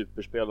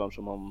superspelaren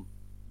som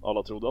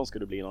alla trodde han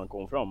skulle bli när han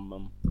kom fram.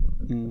 Men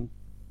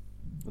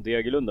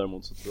Degerlund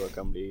däremot så tror jag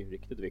kan bli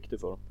riktigt viktig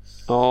för dem.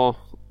 Ja,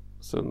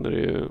 sen är det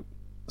ju...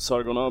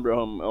 Sargon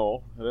Abraham,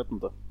 ja, jag vet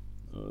inte.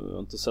 Jag har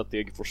inte sett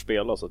Degerfors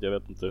spela så att jag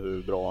vet inte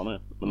hur bra han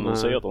är. Men de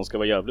säger att han ska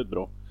vara jävligt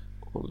bra.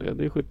 Han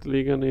leder i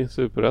skytteligan i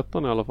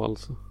Superettan i alla fall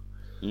så.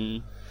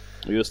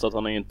 Och just att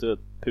han är inte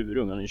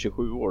purung, han är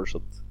 27 år så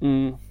att...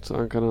 Så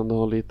han kan ändå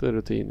ha lite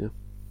rutin, ja.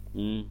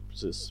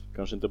 Precis,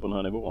 kanske inte på den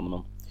här nivån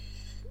men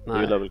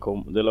Nej.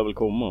 det lär väl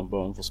komma,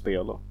 bara han får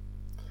spela.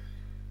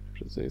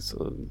 Precis,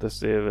 och det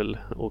ser väl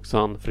också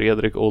han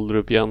Fredrik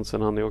Oldrup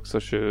Jensen, han är också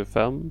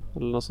 25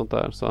 eller något sånt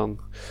där. Så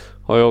han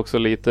har ju också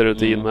lite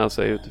rutin med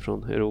sig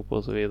utifrån Europa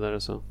och så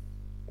vidare så.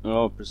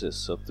 Ja, precis,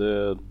 så att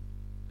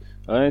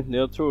nej,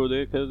 jag tror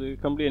det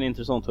kan bli en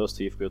intressant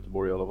höst i IFK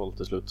Göteborg i alla fall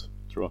till slut,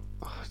 tror jag.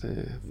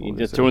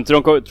 Jag tror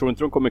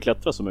inte de kommer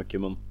klättra så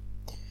mycket, men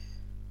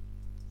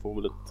får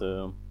väl ett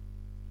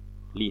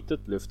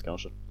litet lyft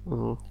kanske. I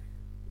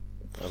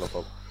alla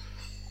fall.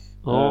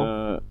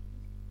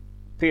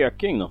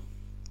 Peking då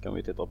kan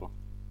vi titta på.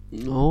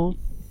 Ja.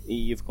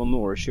 IFK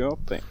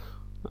Norrköping.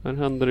 Här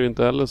händer det ju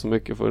inte heller så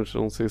mycket för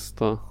de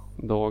sista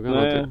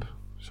dagarna. Nej, typ.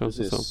 Känns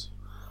det som.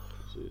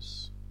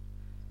 Precis.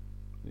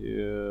 Det är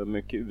ju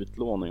mycket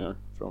utlåningar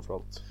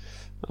framförallt.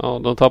 Ja,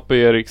 de tappar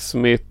Erik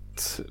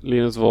Smith,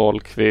 Linus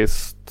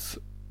Wahlqvist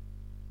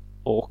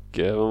och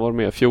vad var det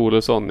med?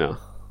 Fjolesson, ja.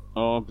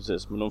 Ja,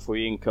 precis. Men de får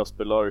ju in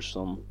Kasper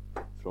Larsson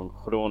från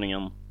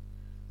Groningen.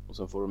 Och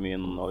sen får de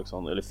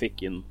in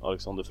fick in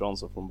Alexander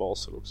Fransson från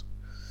Basel också.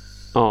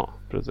 Ja,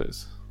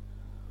 precis.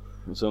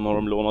 Och sen har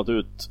de lånat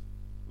ut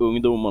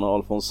ungdomarna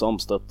Alfons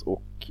Samstedt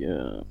och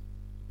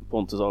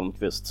Pontus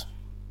Almqvist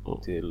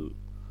till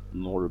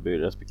Norrby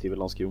respektive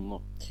Landskrona.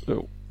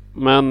 Jo.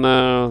 Men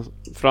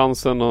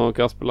Fransen och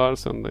Kasper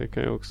Larsen, det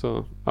kan ju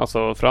också...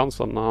 Alltså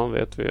Fransson, han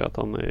vet vi att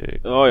han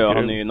är... Ja,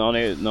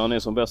 när han är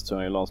som bäst så är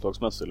han ju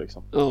landslagsmässig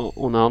liksom. Ja,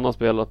 och när han har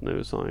spelat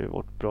nu så har han ju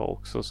varit bra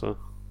också så...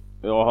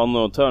 Ja, han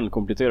och Tern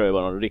kompletterar ju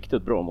varandra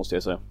riktigt bra måste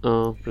jag säga.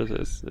 Ja,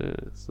 precis.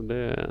 Så det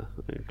är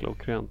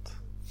klockrent.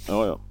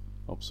 Ja,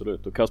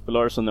 absolut. Och Kasper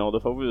Larsen,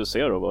 det får vi väl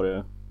se då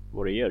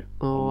vad det ger.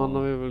 Ja, han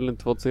har ju väl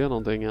inte fått se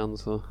någonting än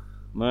så...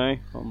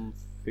 Nej, han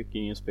fick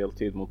ingen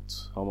speltid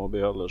mot Hammarby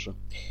heller så...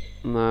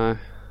 Nej.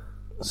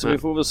 Så vi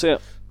får väl se.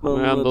 Han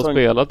har ändå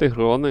spelat i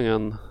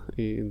Groningen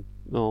i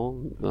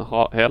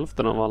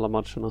hälften av alla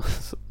matcherna.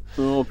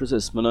 Ja,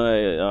 precis. Men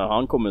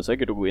han kommer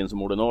säkert att gå in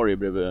som ordinarie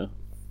bredvid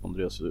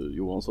Andreas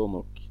Johansson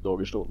och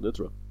Dagerstål, det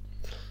tror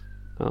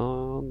jag.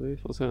 Ja, vi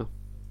får se.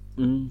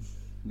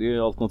 Det är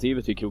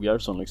alternativet till Krog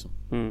Gerson liksom.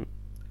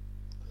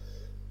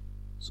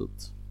 Så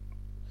att...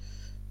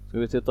 Ska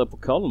vi titta på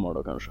Kalmar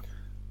då kanske?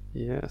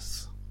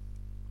 Yes.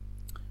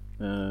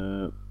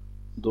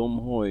 De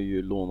har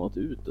ju lånat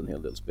ut en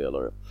hel del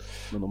spelare,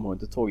 men de har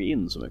inte tagit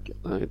in så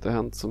mycket. Det har inte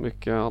hänt så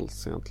mycket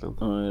alls egentligen.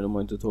 Nej, de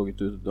har inte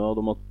tagit ut... Ja,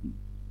 de har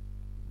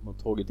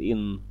tagit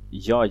in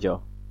Jaja.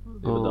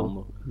 Det är väl den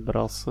då.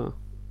 Brasse.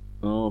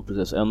 Ja,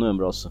 precis. Ännu en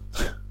brasse.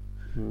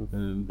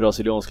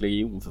 Brasiliansk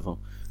legion för fan.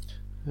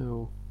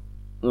 Jo.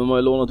 De har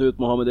ju lånat ut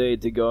Mohamed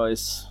Eid till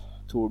Gais,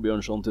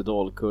 Torbjörnsson till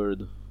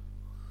Dalkurd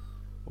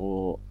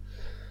och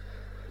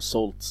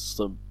sålt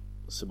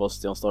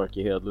Sebastian Stark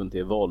i Hedlund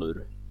till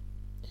Valur.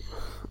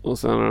 Och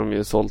sen har de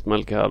ju sålt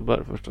Melke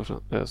Hellberg först och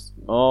främst.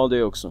 Ja,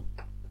 det också.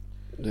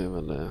 Det är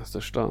väl det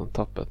största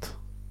tappet.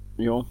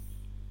 Ja,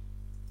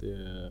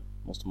 det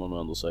måste man nog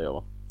ändå säga,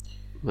 va?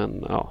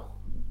 Men ja,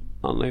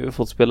 han har ju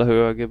fått spela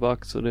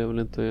högerback så det är väl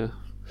inte...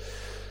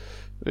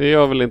 Det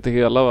gör väl inte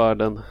hela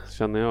världen,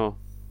 känner jag.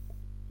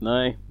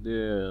 Nej,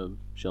 det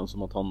känns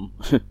som att han...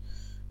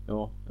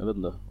 Ja, jag vet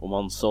inte. Om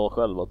han sa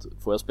själv att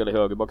får jag spela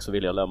högerback så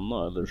vill jag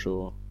lämna, eller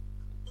så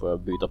får jag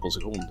byta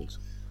position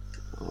liksom.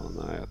 Ja,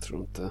 nej, jag tror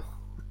inte.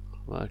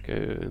 Verkar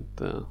ju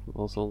inte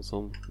vara sån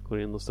som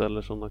går in och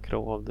ställer sådana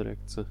krav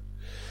direkt så.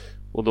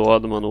 Och då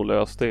hade man nog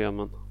löst det,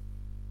 men...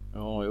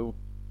 Ja, jo.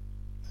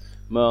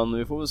 Men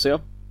vi får väl se.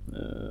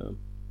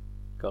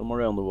 Kalmar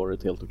har ändå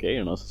varit helt okej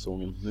den här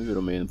säsongen. Nu är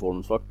de i en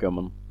formsvacka,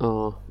 men...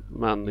 Ja,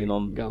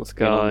 men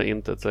ganska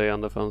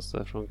intetsägande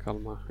fönster från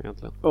Kalmar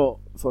egentligen. Ja,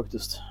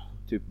 faktiskt.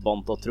 Typ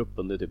banta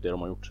truppen, det är typ det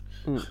de har gjort.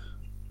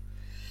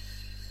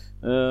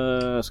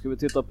 Ska vi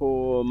titta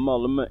på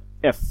Malmö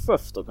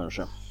FF då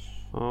kanske?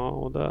 Ja,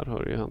 och där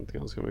har det ju hänt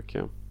ganska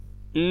mycket.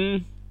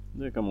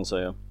 Det kan man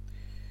säga.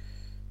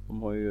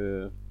 De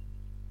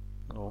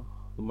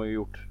har ju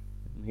gjort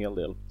en hel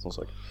del, som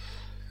sagt.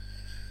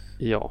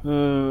 Ja.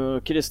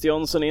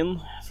 Christiansen in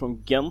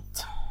från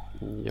Gent.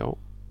 Ja.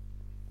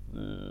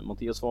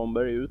 Mattias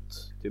Svanberg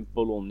ut till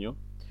Bologna.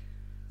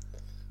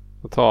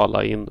 Och ta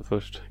alla in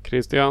först.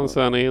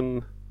 Christiansen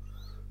in.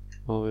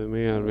 Vad har vi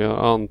mer? Vi har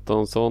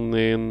Antonsson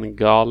in,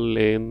 Gall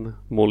in,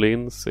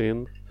 Molins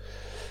in.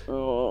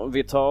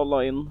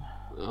 Vitala in.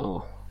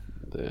 Ja,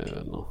 det är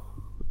väl nog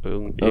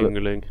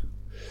Yngling.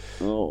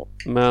 Ja.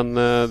 Men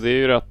det är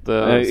ju rätt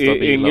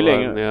stabila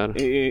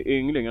värvningar.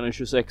 Yngling, han är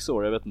 26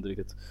 år, jag vet inte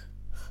riktigt.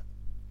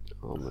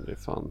 Ja, men det är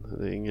fan,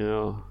 det är ingen,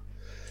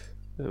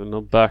 det är väl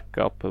någon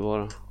backup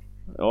bara.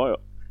 Ja,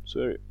 så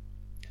är det.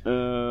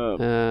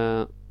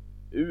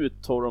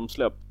 Ut har de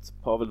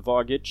släppt Pavel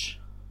Vagic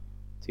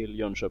till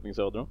Jönköping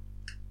Södra.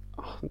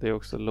 Det är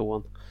också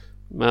lån.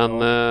 Men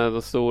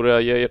de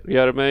stora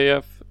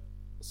Jeremejeff,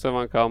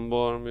 Sevan Kambo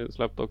har de ju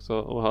släppt också,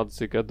 och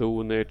Hadzika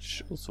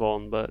Dunic och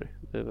Svanberg.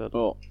 Det är väl...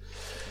 Ja,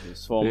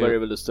 Svanberg är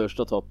väl det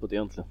största tappet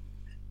egentligen.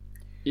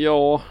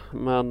 Ja,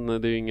 men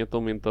det är ju inget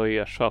de inte har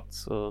ersatt,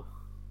 så...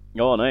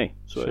 Ja, nej,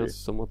 så det är det.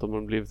 känns som att de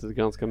har blivit ett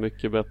ganska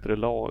mycket bättre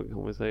lag,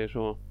 om vi säger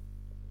så.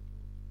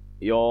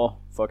 Ja,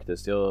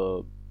 faktiskt.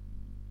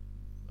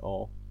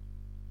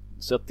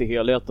 Sett till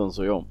helheten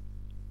så ja.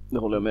 Det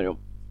håller jag med om.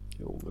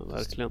 Jo, men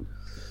verkligen.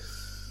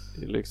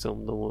 Det är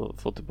liksom, de har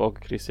fått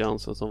tillbaka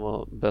Christiansen som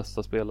var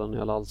bästa spelaren i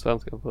hela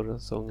allsvenskan förra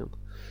säsongen.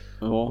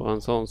 Ja. Och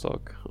en sån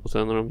sak. Och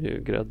sen har de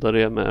ju gräddat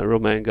det med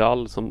Romain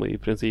Gall som i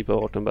princip har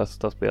varit den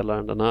bästa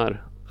spelaren den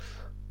här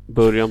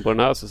början på den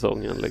här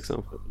säsongen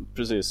liksom.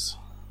 Precis.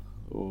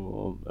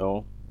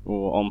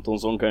 Och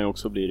Antonsson kan ju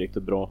också bli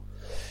riktigt bra.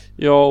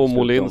 Ja, och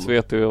Molins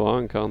vet ju vad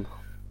han kan.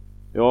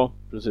 Ja,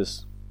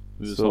 precis.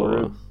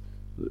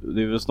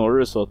 Det är väl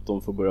snarare så att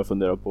de får börja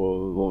fundera på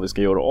vad vi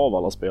ska göra av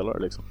alla spelare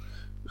liksom.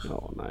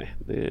 Ja, nej,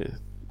 det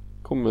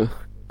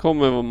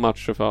kommer vara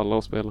matcher för alla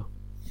att spela.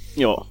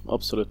 Ja,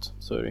 absolut,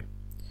 så är det.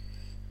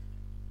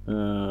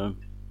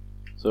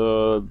 Så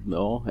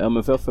ja,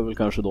 MFF är väl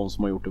kanske de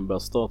som har gjort den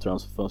bästa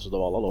transferfönstret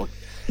av alla lag.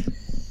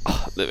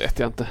 Det vet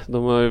jag inte.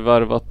 De har ju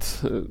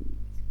värvat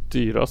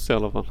dyrast i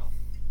alla fall.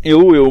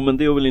 Jo, men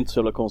det är väl inte så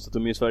jävla konstigt.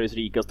 De är ju Sveriges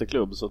rikaste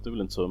klubb, så det är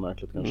väl inte så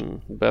märkligt kanske.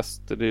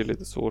 Bäst, det är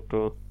lite svårt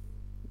att...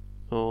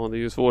 Ja, det är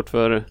ju svårt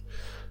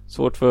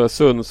för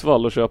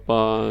Sundsvall att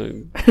köpa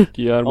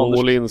Guillermo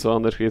Molins och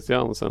Anders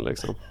Christiansen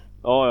liksom.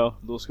 Ja,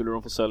 då skulle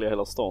de få sälja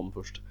hela stan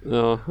först.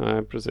 Ja,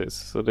 nej,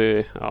 precis. Så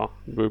det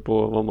beror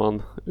på vad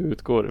man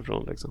utgår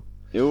ifrån liksom.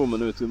 Jo,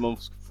 men man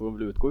får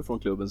väl utgå ifrån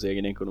klubbens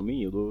egen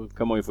ekonomi, och då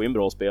kan man ju få in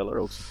bra spelare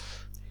också.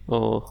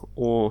 Ja,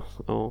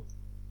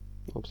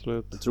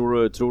 absolut. Jag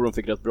tror de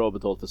fick rätt bra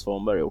betalt för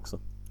Svanberg också,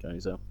 kan jag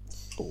ju säga.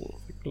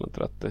 Fick väl en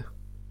 30.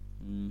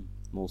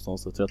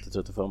 Någonstans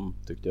 30-35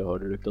 tyckte jag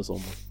hörde ryktas om.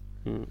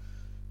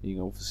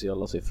 Inga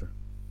officiella siffror.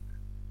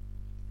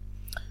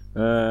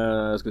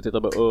 Jag ska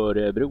titta på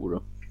Örebro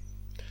då.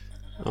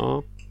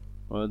 Ja.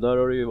 Där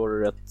har det ju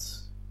varit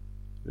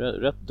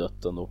rätt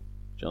dött ändå,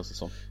 känns det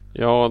som.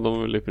 Ja, de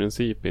har väl i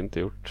princip inte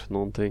gjort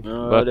någonting.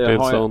 Ja,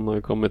 Bertilsson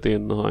har kommit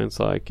in och Heinz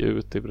Eik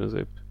ut i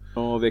princip.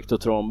 Ja, Viktor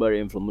Tranberg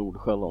in från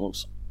Nordsjälland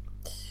också.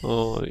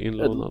 Ja,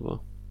 inlånad va?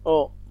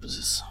 Ja,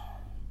 precis.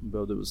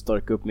 Behövde väl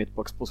stärka upp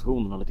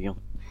mittbackspositionerna lite grann.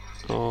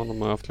 Ja,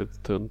 de har haft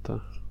lite tunt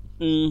där.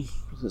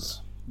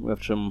 Precis. Och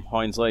eftersom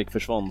Heinz Eik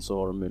försvann så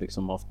har de ju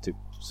liksom haft typ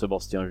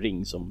Sebastian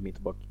Ring som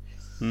mittback.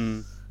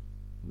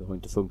 Det har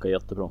inte funkat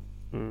jättebra.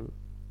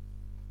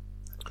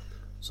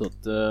 Så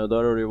att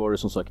där har det ju varit,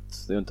 som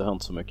sagt, det har inte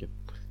hänt så mycket.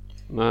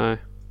 Nej.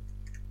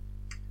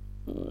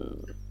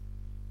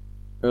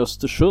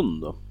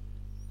 Östersund då?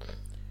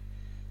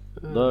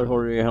 Där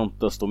har det ju hänt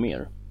desto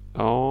mer.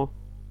 Ja.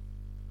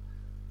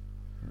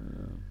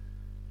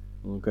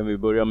 Då kan vi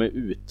börja med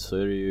ut, så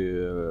är det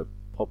ju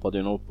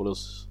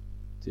Papadinopoulos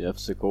till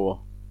FCK,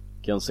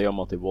 Ken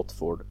Sema till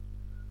Watford,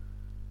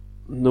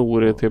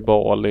 Nori till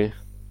Bali.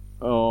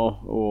 Ja,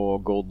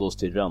 och Ghoddos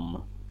till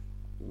Rennes.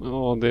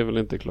 Ja, det är väl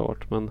inte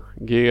klart, men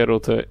Gero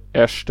till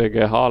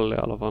Erstegehall i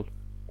alla fall.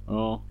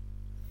 Ja.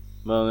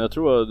 Men jag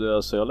tror att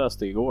alltså jag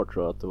läste igår,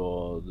 tror jag att det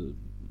var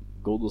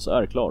Ghoddos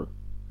är klar.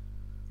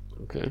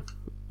 Okej.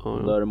 Ja.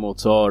 Däremot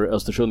så har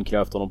Östersund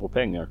krävt honom på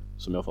pengar,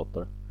 som jag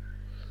fattar.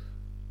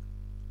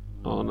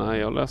 Ja, nej,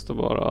 jag läste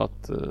bara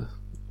att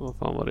vad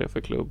fan var det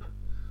för klubb?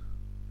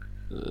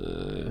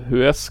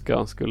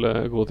 Huesca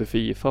skulle gå till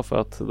FIFA för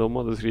att de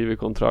hade skrivit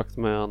kontrakt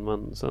med han,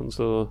 men sen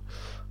så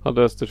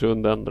hade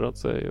Östersund ändrat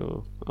sig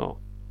och ja.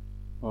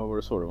 Ja, var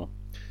det så det var?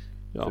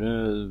 Ja.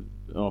 Nu,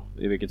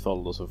 i vilket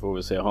fall då, så får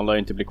vi se. Han lär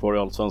inte bli kvar i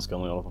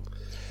Allsvenskan i alla fall.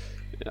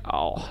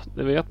 Ja,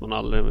 det vet man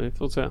aldrig, men vi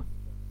får se.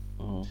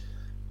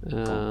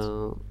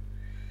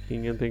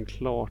 Ingenting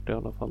klart i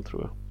alla fall,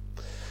 tror jag.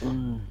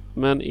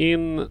 Men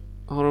in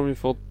har de ju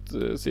fått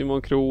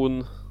Simon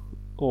Kron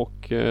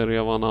och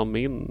Revan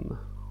Amin.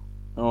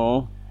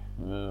 Ja,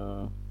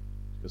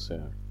 ska se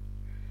här.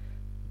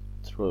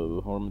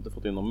 Tror, har de inte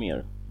fått in någon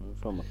mer?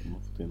 Jag har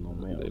fått in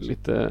någon mer.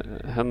 Lite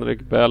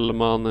Henrik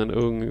Bellman, en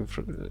ung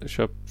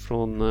köpt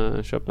från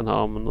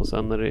Köpenhamn, och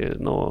sen är det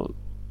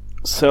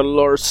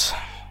Sellars.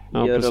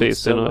 Ja,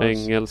 precis, det är några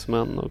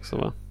engelsmän också,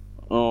 va?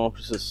 Ja,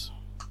 precis.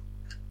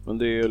 Men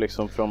det är ju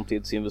liksom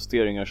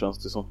framtidsinvesteringar,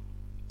 känns det som.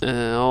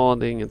 Ja,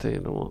 det är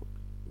ingenting de har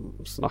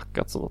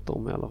snackat något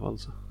om i alla fall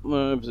så.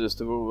 Nej, precis,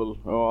 det var väl...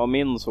 Ja,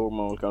 Amin såg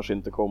man väl kanske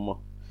inte komma.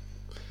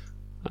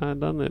 Nej,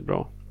 den är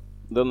bra.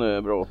 Den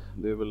är bra.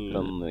 Det är väl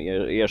en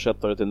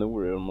ersättare till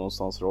Nori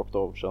någonstans rakt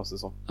av, känns det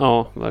som.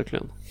 Ja,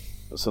 verkligen.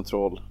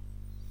 Central.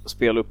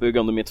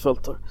 speluppbyggande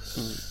mittfältare.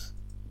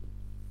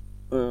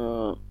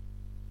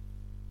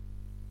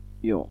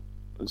 Ja,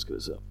 nu ska vi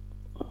se.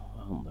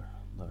 Vad händer?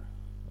 Där.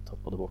 Jag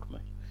tappade bort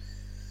mig.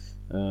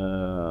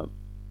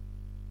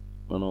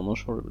 Men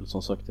annars har det väl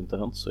som sagt inte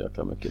hänt så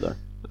jäkla mycket där.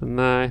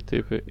 Nej,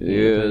 typ.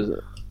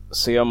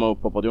 Sema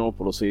och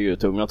Papagiannopoulos är ju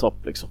tunga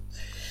tapp liksom.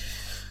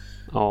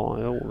 Ja,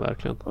 jo,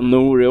 verkligen.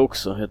 Nor är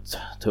också ett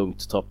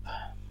tungt tapp.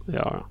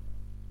 Ja.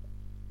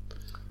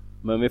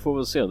 Men vi får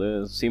väl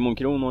se. Simon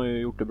Kron har ju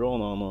gjort det bra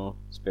när han har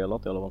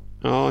spelat i alla fall.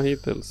 Ja,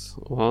 hittills.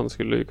 Och han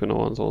skulle ju kunna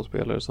vara en sån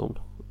spelare som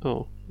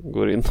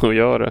går in och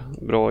gör det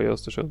bra i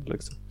Östersund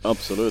liksom.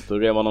 Absolut, och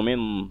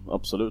Revanamin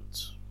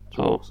absolut.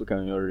 Tror jag också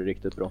kan göra det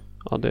riktigt bra.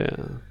 Ja,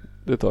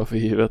 det tar jag för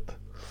givet.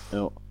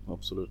 Ja,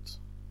 absolut.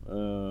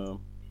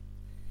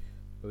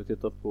 Jag vill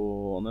titta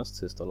på näst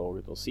sista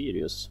laget då,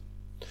 Sirius.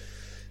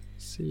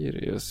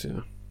 Sirius,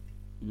 ja.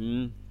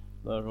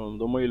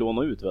 De har ju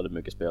lånat ut väldigt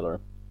mycket spelare.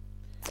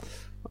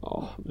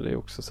 Ja, men det är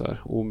också så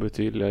här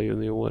obetydliga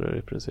juniorer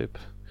i princip.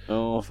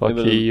 Ja,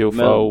 Faki och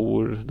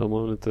Faur, de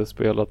har väl inte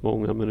spelat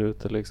många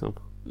minuter liksom.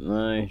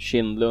 Nej,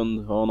 Kindlund,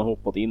 han har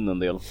hoppat in en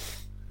del.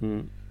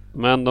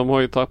 Men de har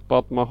ju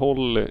tappat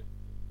Maholly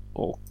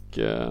och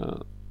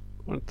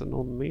var det inte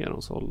någon mer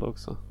de sålde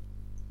också?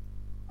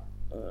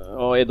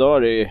 Ja,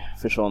 Edari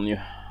försvann ju.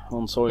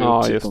 Han sa ju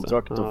upp sitt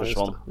kontrakt och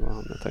försvann. Det var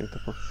han jag tänkte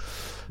på.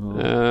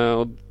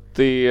 Och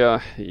det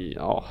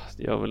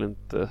gör väl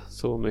inte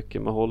så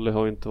mycket. Maholly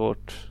har ju inte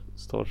varit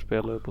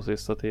startspelare på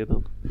sista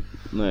tiden.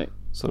 Nej.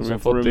 Så de har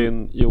fått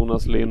in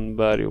Jonas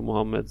Lindberg och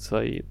Mohamed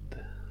Said.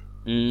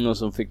 Och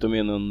så fick de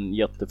in en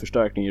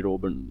jätteförstärkning i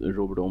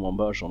Robert Åman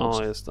Persson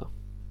också. Ja, just det.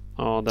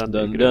 Ja,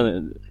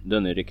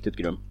 den är riktigt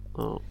grym.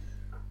 Ja.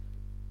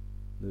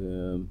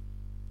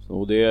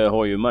 Och det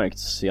har ju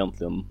märkts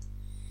egentligen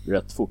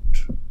rätt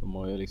fort. De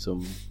har ju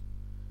liksom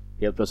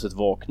helt plötsligt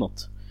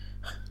vaknat.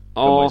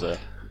 Ja,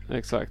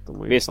 exakt. De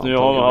har visst, nu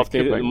har man haft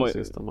de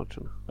sista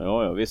matcherna.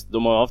 Ja, visst.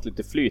 De har haft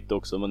lite flyt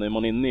också. Men är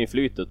man inne i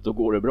flytet då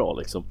går det bra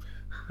liksom.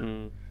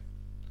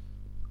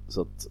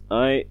 Så att,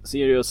 nej,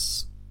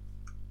 Sirius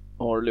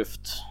har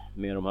lyft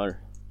med de här.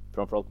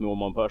 Framförallt med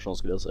Åman Persson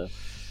skulle jag säga.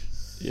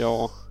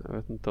 Ja, jag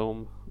vet inte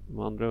om de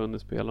andra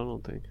hunnit spela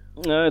någonting.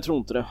 Nej, jag tror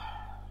inte det.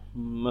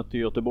 Mötte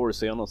Göteborg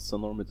senast,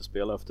 sen har de inte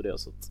spelat efter det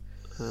så att...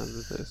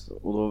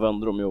 Och då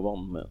vände de ju och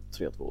vann med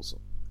 3-2 så.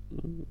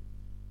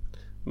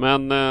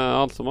 Men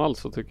allt som allt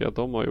så tycker jag att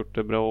de har gjort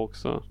det bra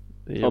också.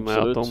 I och med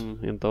att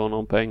de inte har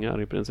någon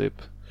pengar i princip.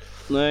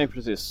 Nej,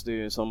 precis.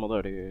 Det är samma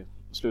där. Det är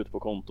slut på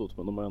kontot,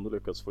 men de har ändå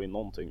lyckats få in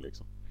någonting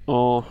liksom.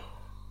 Ja.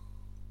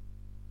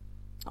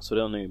 Så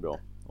den är ju bra,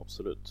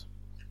 absolut.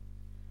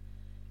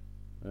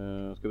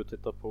 Ska vi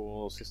titta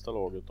på sista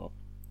laget då?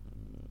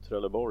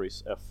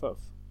 Trelleborgs FF.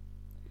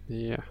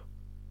 Yeah.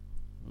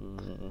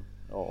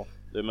 Ja,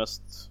 det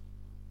mest...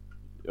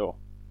 Ja,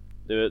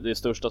 det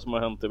största som har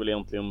hänt är väl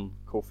egentligen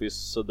Kofis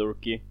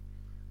Sadurki.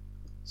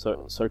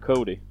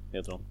 Sarkodi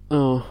heter han.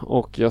 Ja,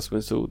 och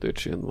Jasmin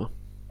Sudic in, va?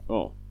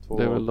 Ja,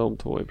 det är väl de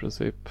två i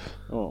princip.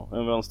 Ja,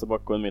 en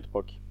vänsterback och en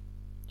mittback.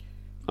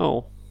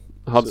 Ja,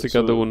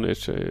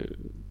 Hadzikadunic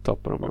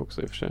tappar de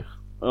också i och för sig.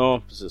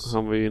 Ja, precis.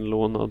 Han var ju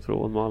inlånad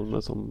från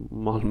Malmö som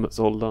Malmö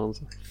sålde han.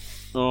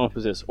 Ja,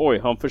 precis. Oj,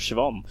 han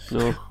försvann.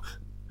 Ja.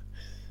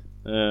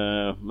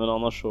 Men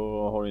annars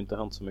så har det inte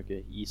hänt så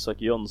mycket.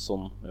 Isak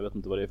Jönsson, jag vet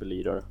inte vad det är för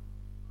lirare.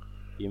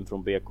 In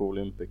från BK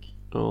Olympic.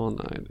 Ja,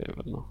 nej, det är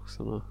väl någon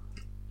sån här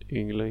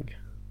yngling.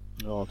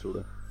 Ja, jag tror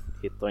det.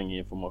 Hittar ingen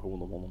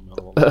information om honom i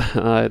alla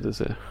fall. Nej, du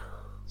ser.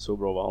 Så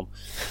bra var han.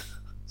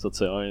 Så att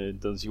säga, han har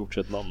inte ens gjort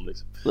sig ett namn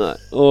liksom. Nej,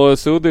 och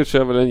Sudic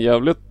är väl en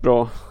jävligt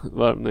bra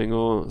värvning.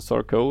 Och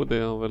Sarkodi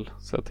har väl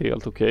sett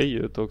helt okej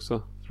ut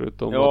också.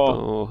 Förutom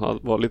att han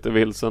var lite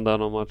vilsen där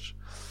någon match.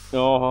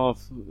 Ja, han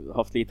har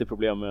haft lite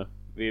problem med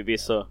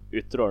vissa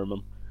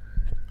yttrar.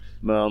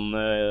 Men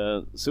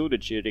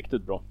Sudic är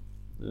riktigt bra.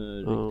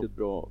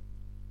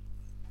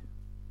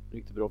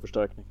 Riktigt bra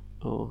förstärkning.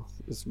 Ja,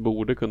 det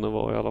borde kunna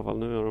vara i alla fall.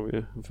 Nu har de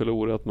ju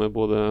förlorat med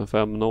både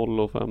 5-0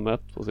 och 5-1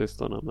 på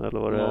sistone. Eller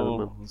vad det är.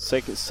 Men...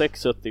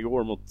 6-1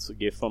 igår mot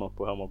Giffarna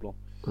på hemmaplan.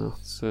 Ja,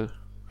 så...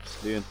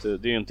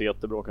 Det är inte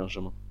jättebra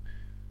kanske. Men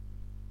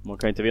man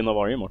kan inte vinna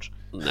varje match.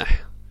 Nej.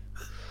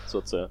 Så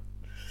att säga.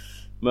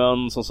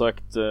 Men som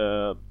sagt,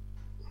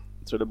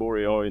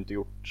 Trelleborg har ju inte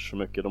gjort så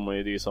mycket. Det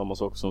är ju samma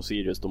sak som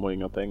Sirius. De har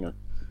inga pengar.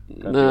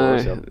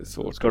 Nej,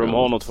 ska de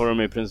ha något får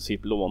de i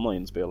princip låna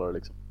in spelare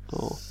liksom.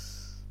 Ja.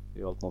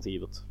 Det är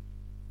alternativet.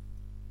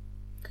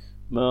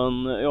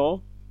 Men ja,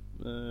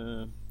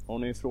 har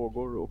ni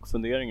frågor och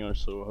funderingar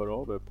så hör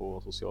av er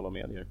på sociala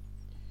medier.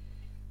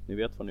 Ni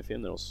vet var ni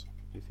finner oss.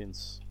 Vi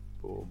finns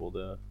på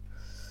både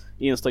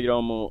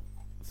Instagram och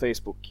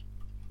Facebook.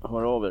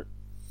 Hör av er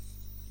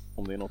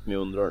om det är något ni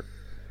undrar.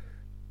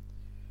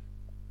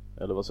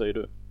 Eller vad säger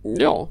du?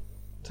 Ja,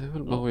 det är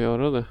väl bara att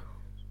göra det.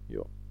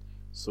 Ja.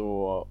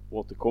 Så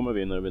återkommer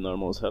vi när vi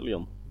närmar oss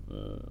helgen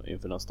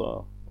inför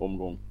nästa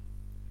omgång.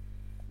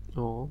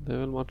 Ja, det är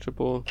väl matcher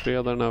på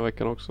fredag den här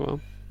veckan också, va?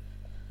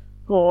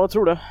 Ja, jag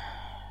tror det.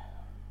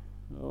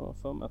 Ja,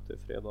 5-1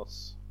 är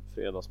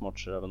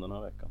fredagsmatcher även den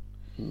här veckan.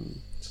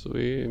 Så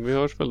vi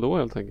hörs väl då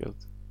helt enkelt.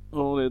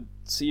 Ja, det är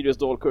Sirius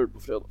Dalkurd på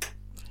fredag.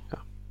 Ja.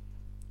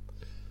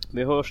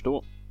 Vi hörs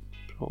då.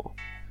 Bra.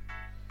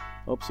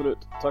 Absolut.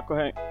 Tack och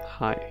hej.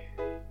 Hej.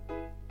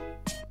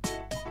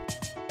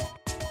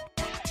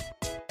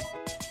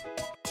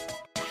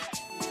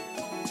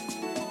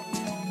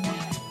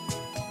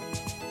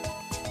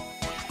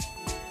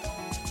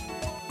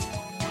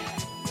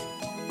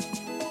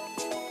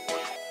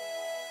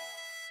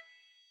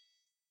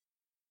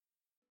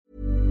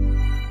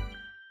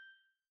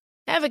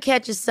 Ever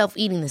catch yourself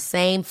eating the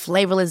same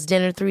flavorless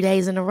dinner 3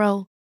 days in a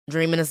row?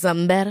 Dreaming of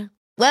something better?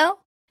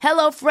 Well,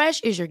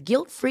 HelloFresh is your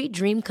guilt-free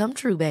dream come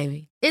true,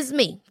 baby. It's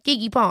me,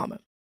 Keke Palmer.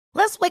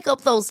 Let's wake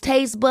up those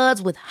taste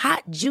buds with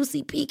hot,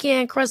 juicy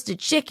pecan-crusted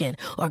chicken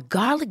or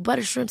garlic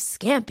butter shrimp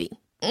scampi.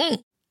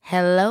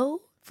 Hello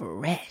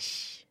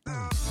Fresh.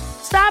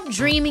 Stop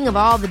dreaming of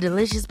all the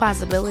delicious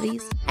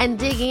possibilities and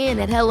dig in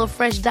at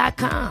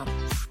HelloFresh.com.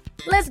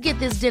 Let's get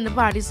this dinner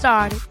party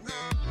started.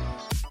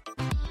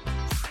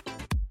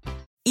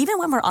 Even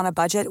when we're on a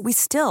budget, we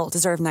still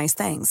deserve nice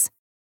things.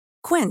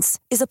 Quince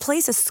is a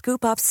place to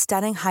scoop up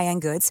stunning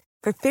high-end goods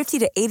for 50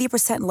 to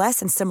 80% less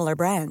than similar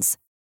brands.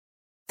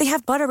 They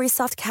have buttery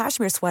soft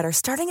cashmere sweaters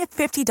starting at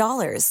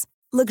 $50,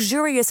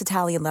 luxurious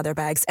Italian leather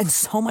bags, and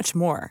so much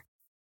more.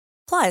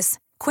 Plus,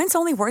 Quince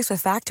only works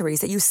with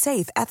factories that use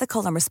safe,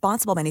 ethical, and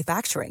responsible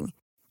manufacturing.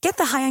 Get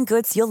the high-end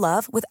goods you'll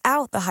love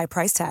without the high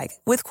price tag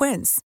with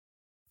Quince.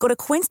 Go to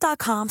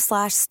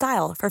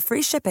quince.com/style for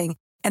free shipping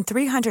and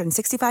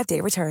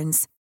 365-day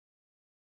returns.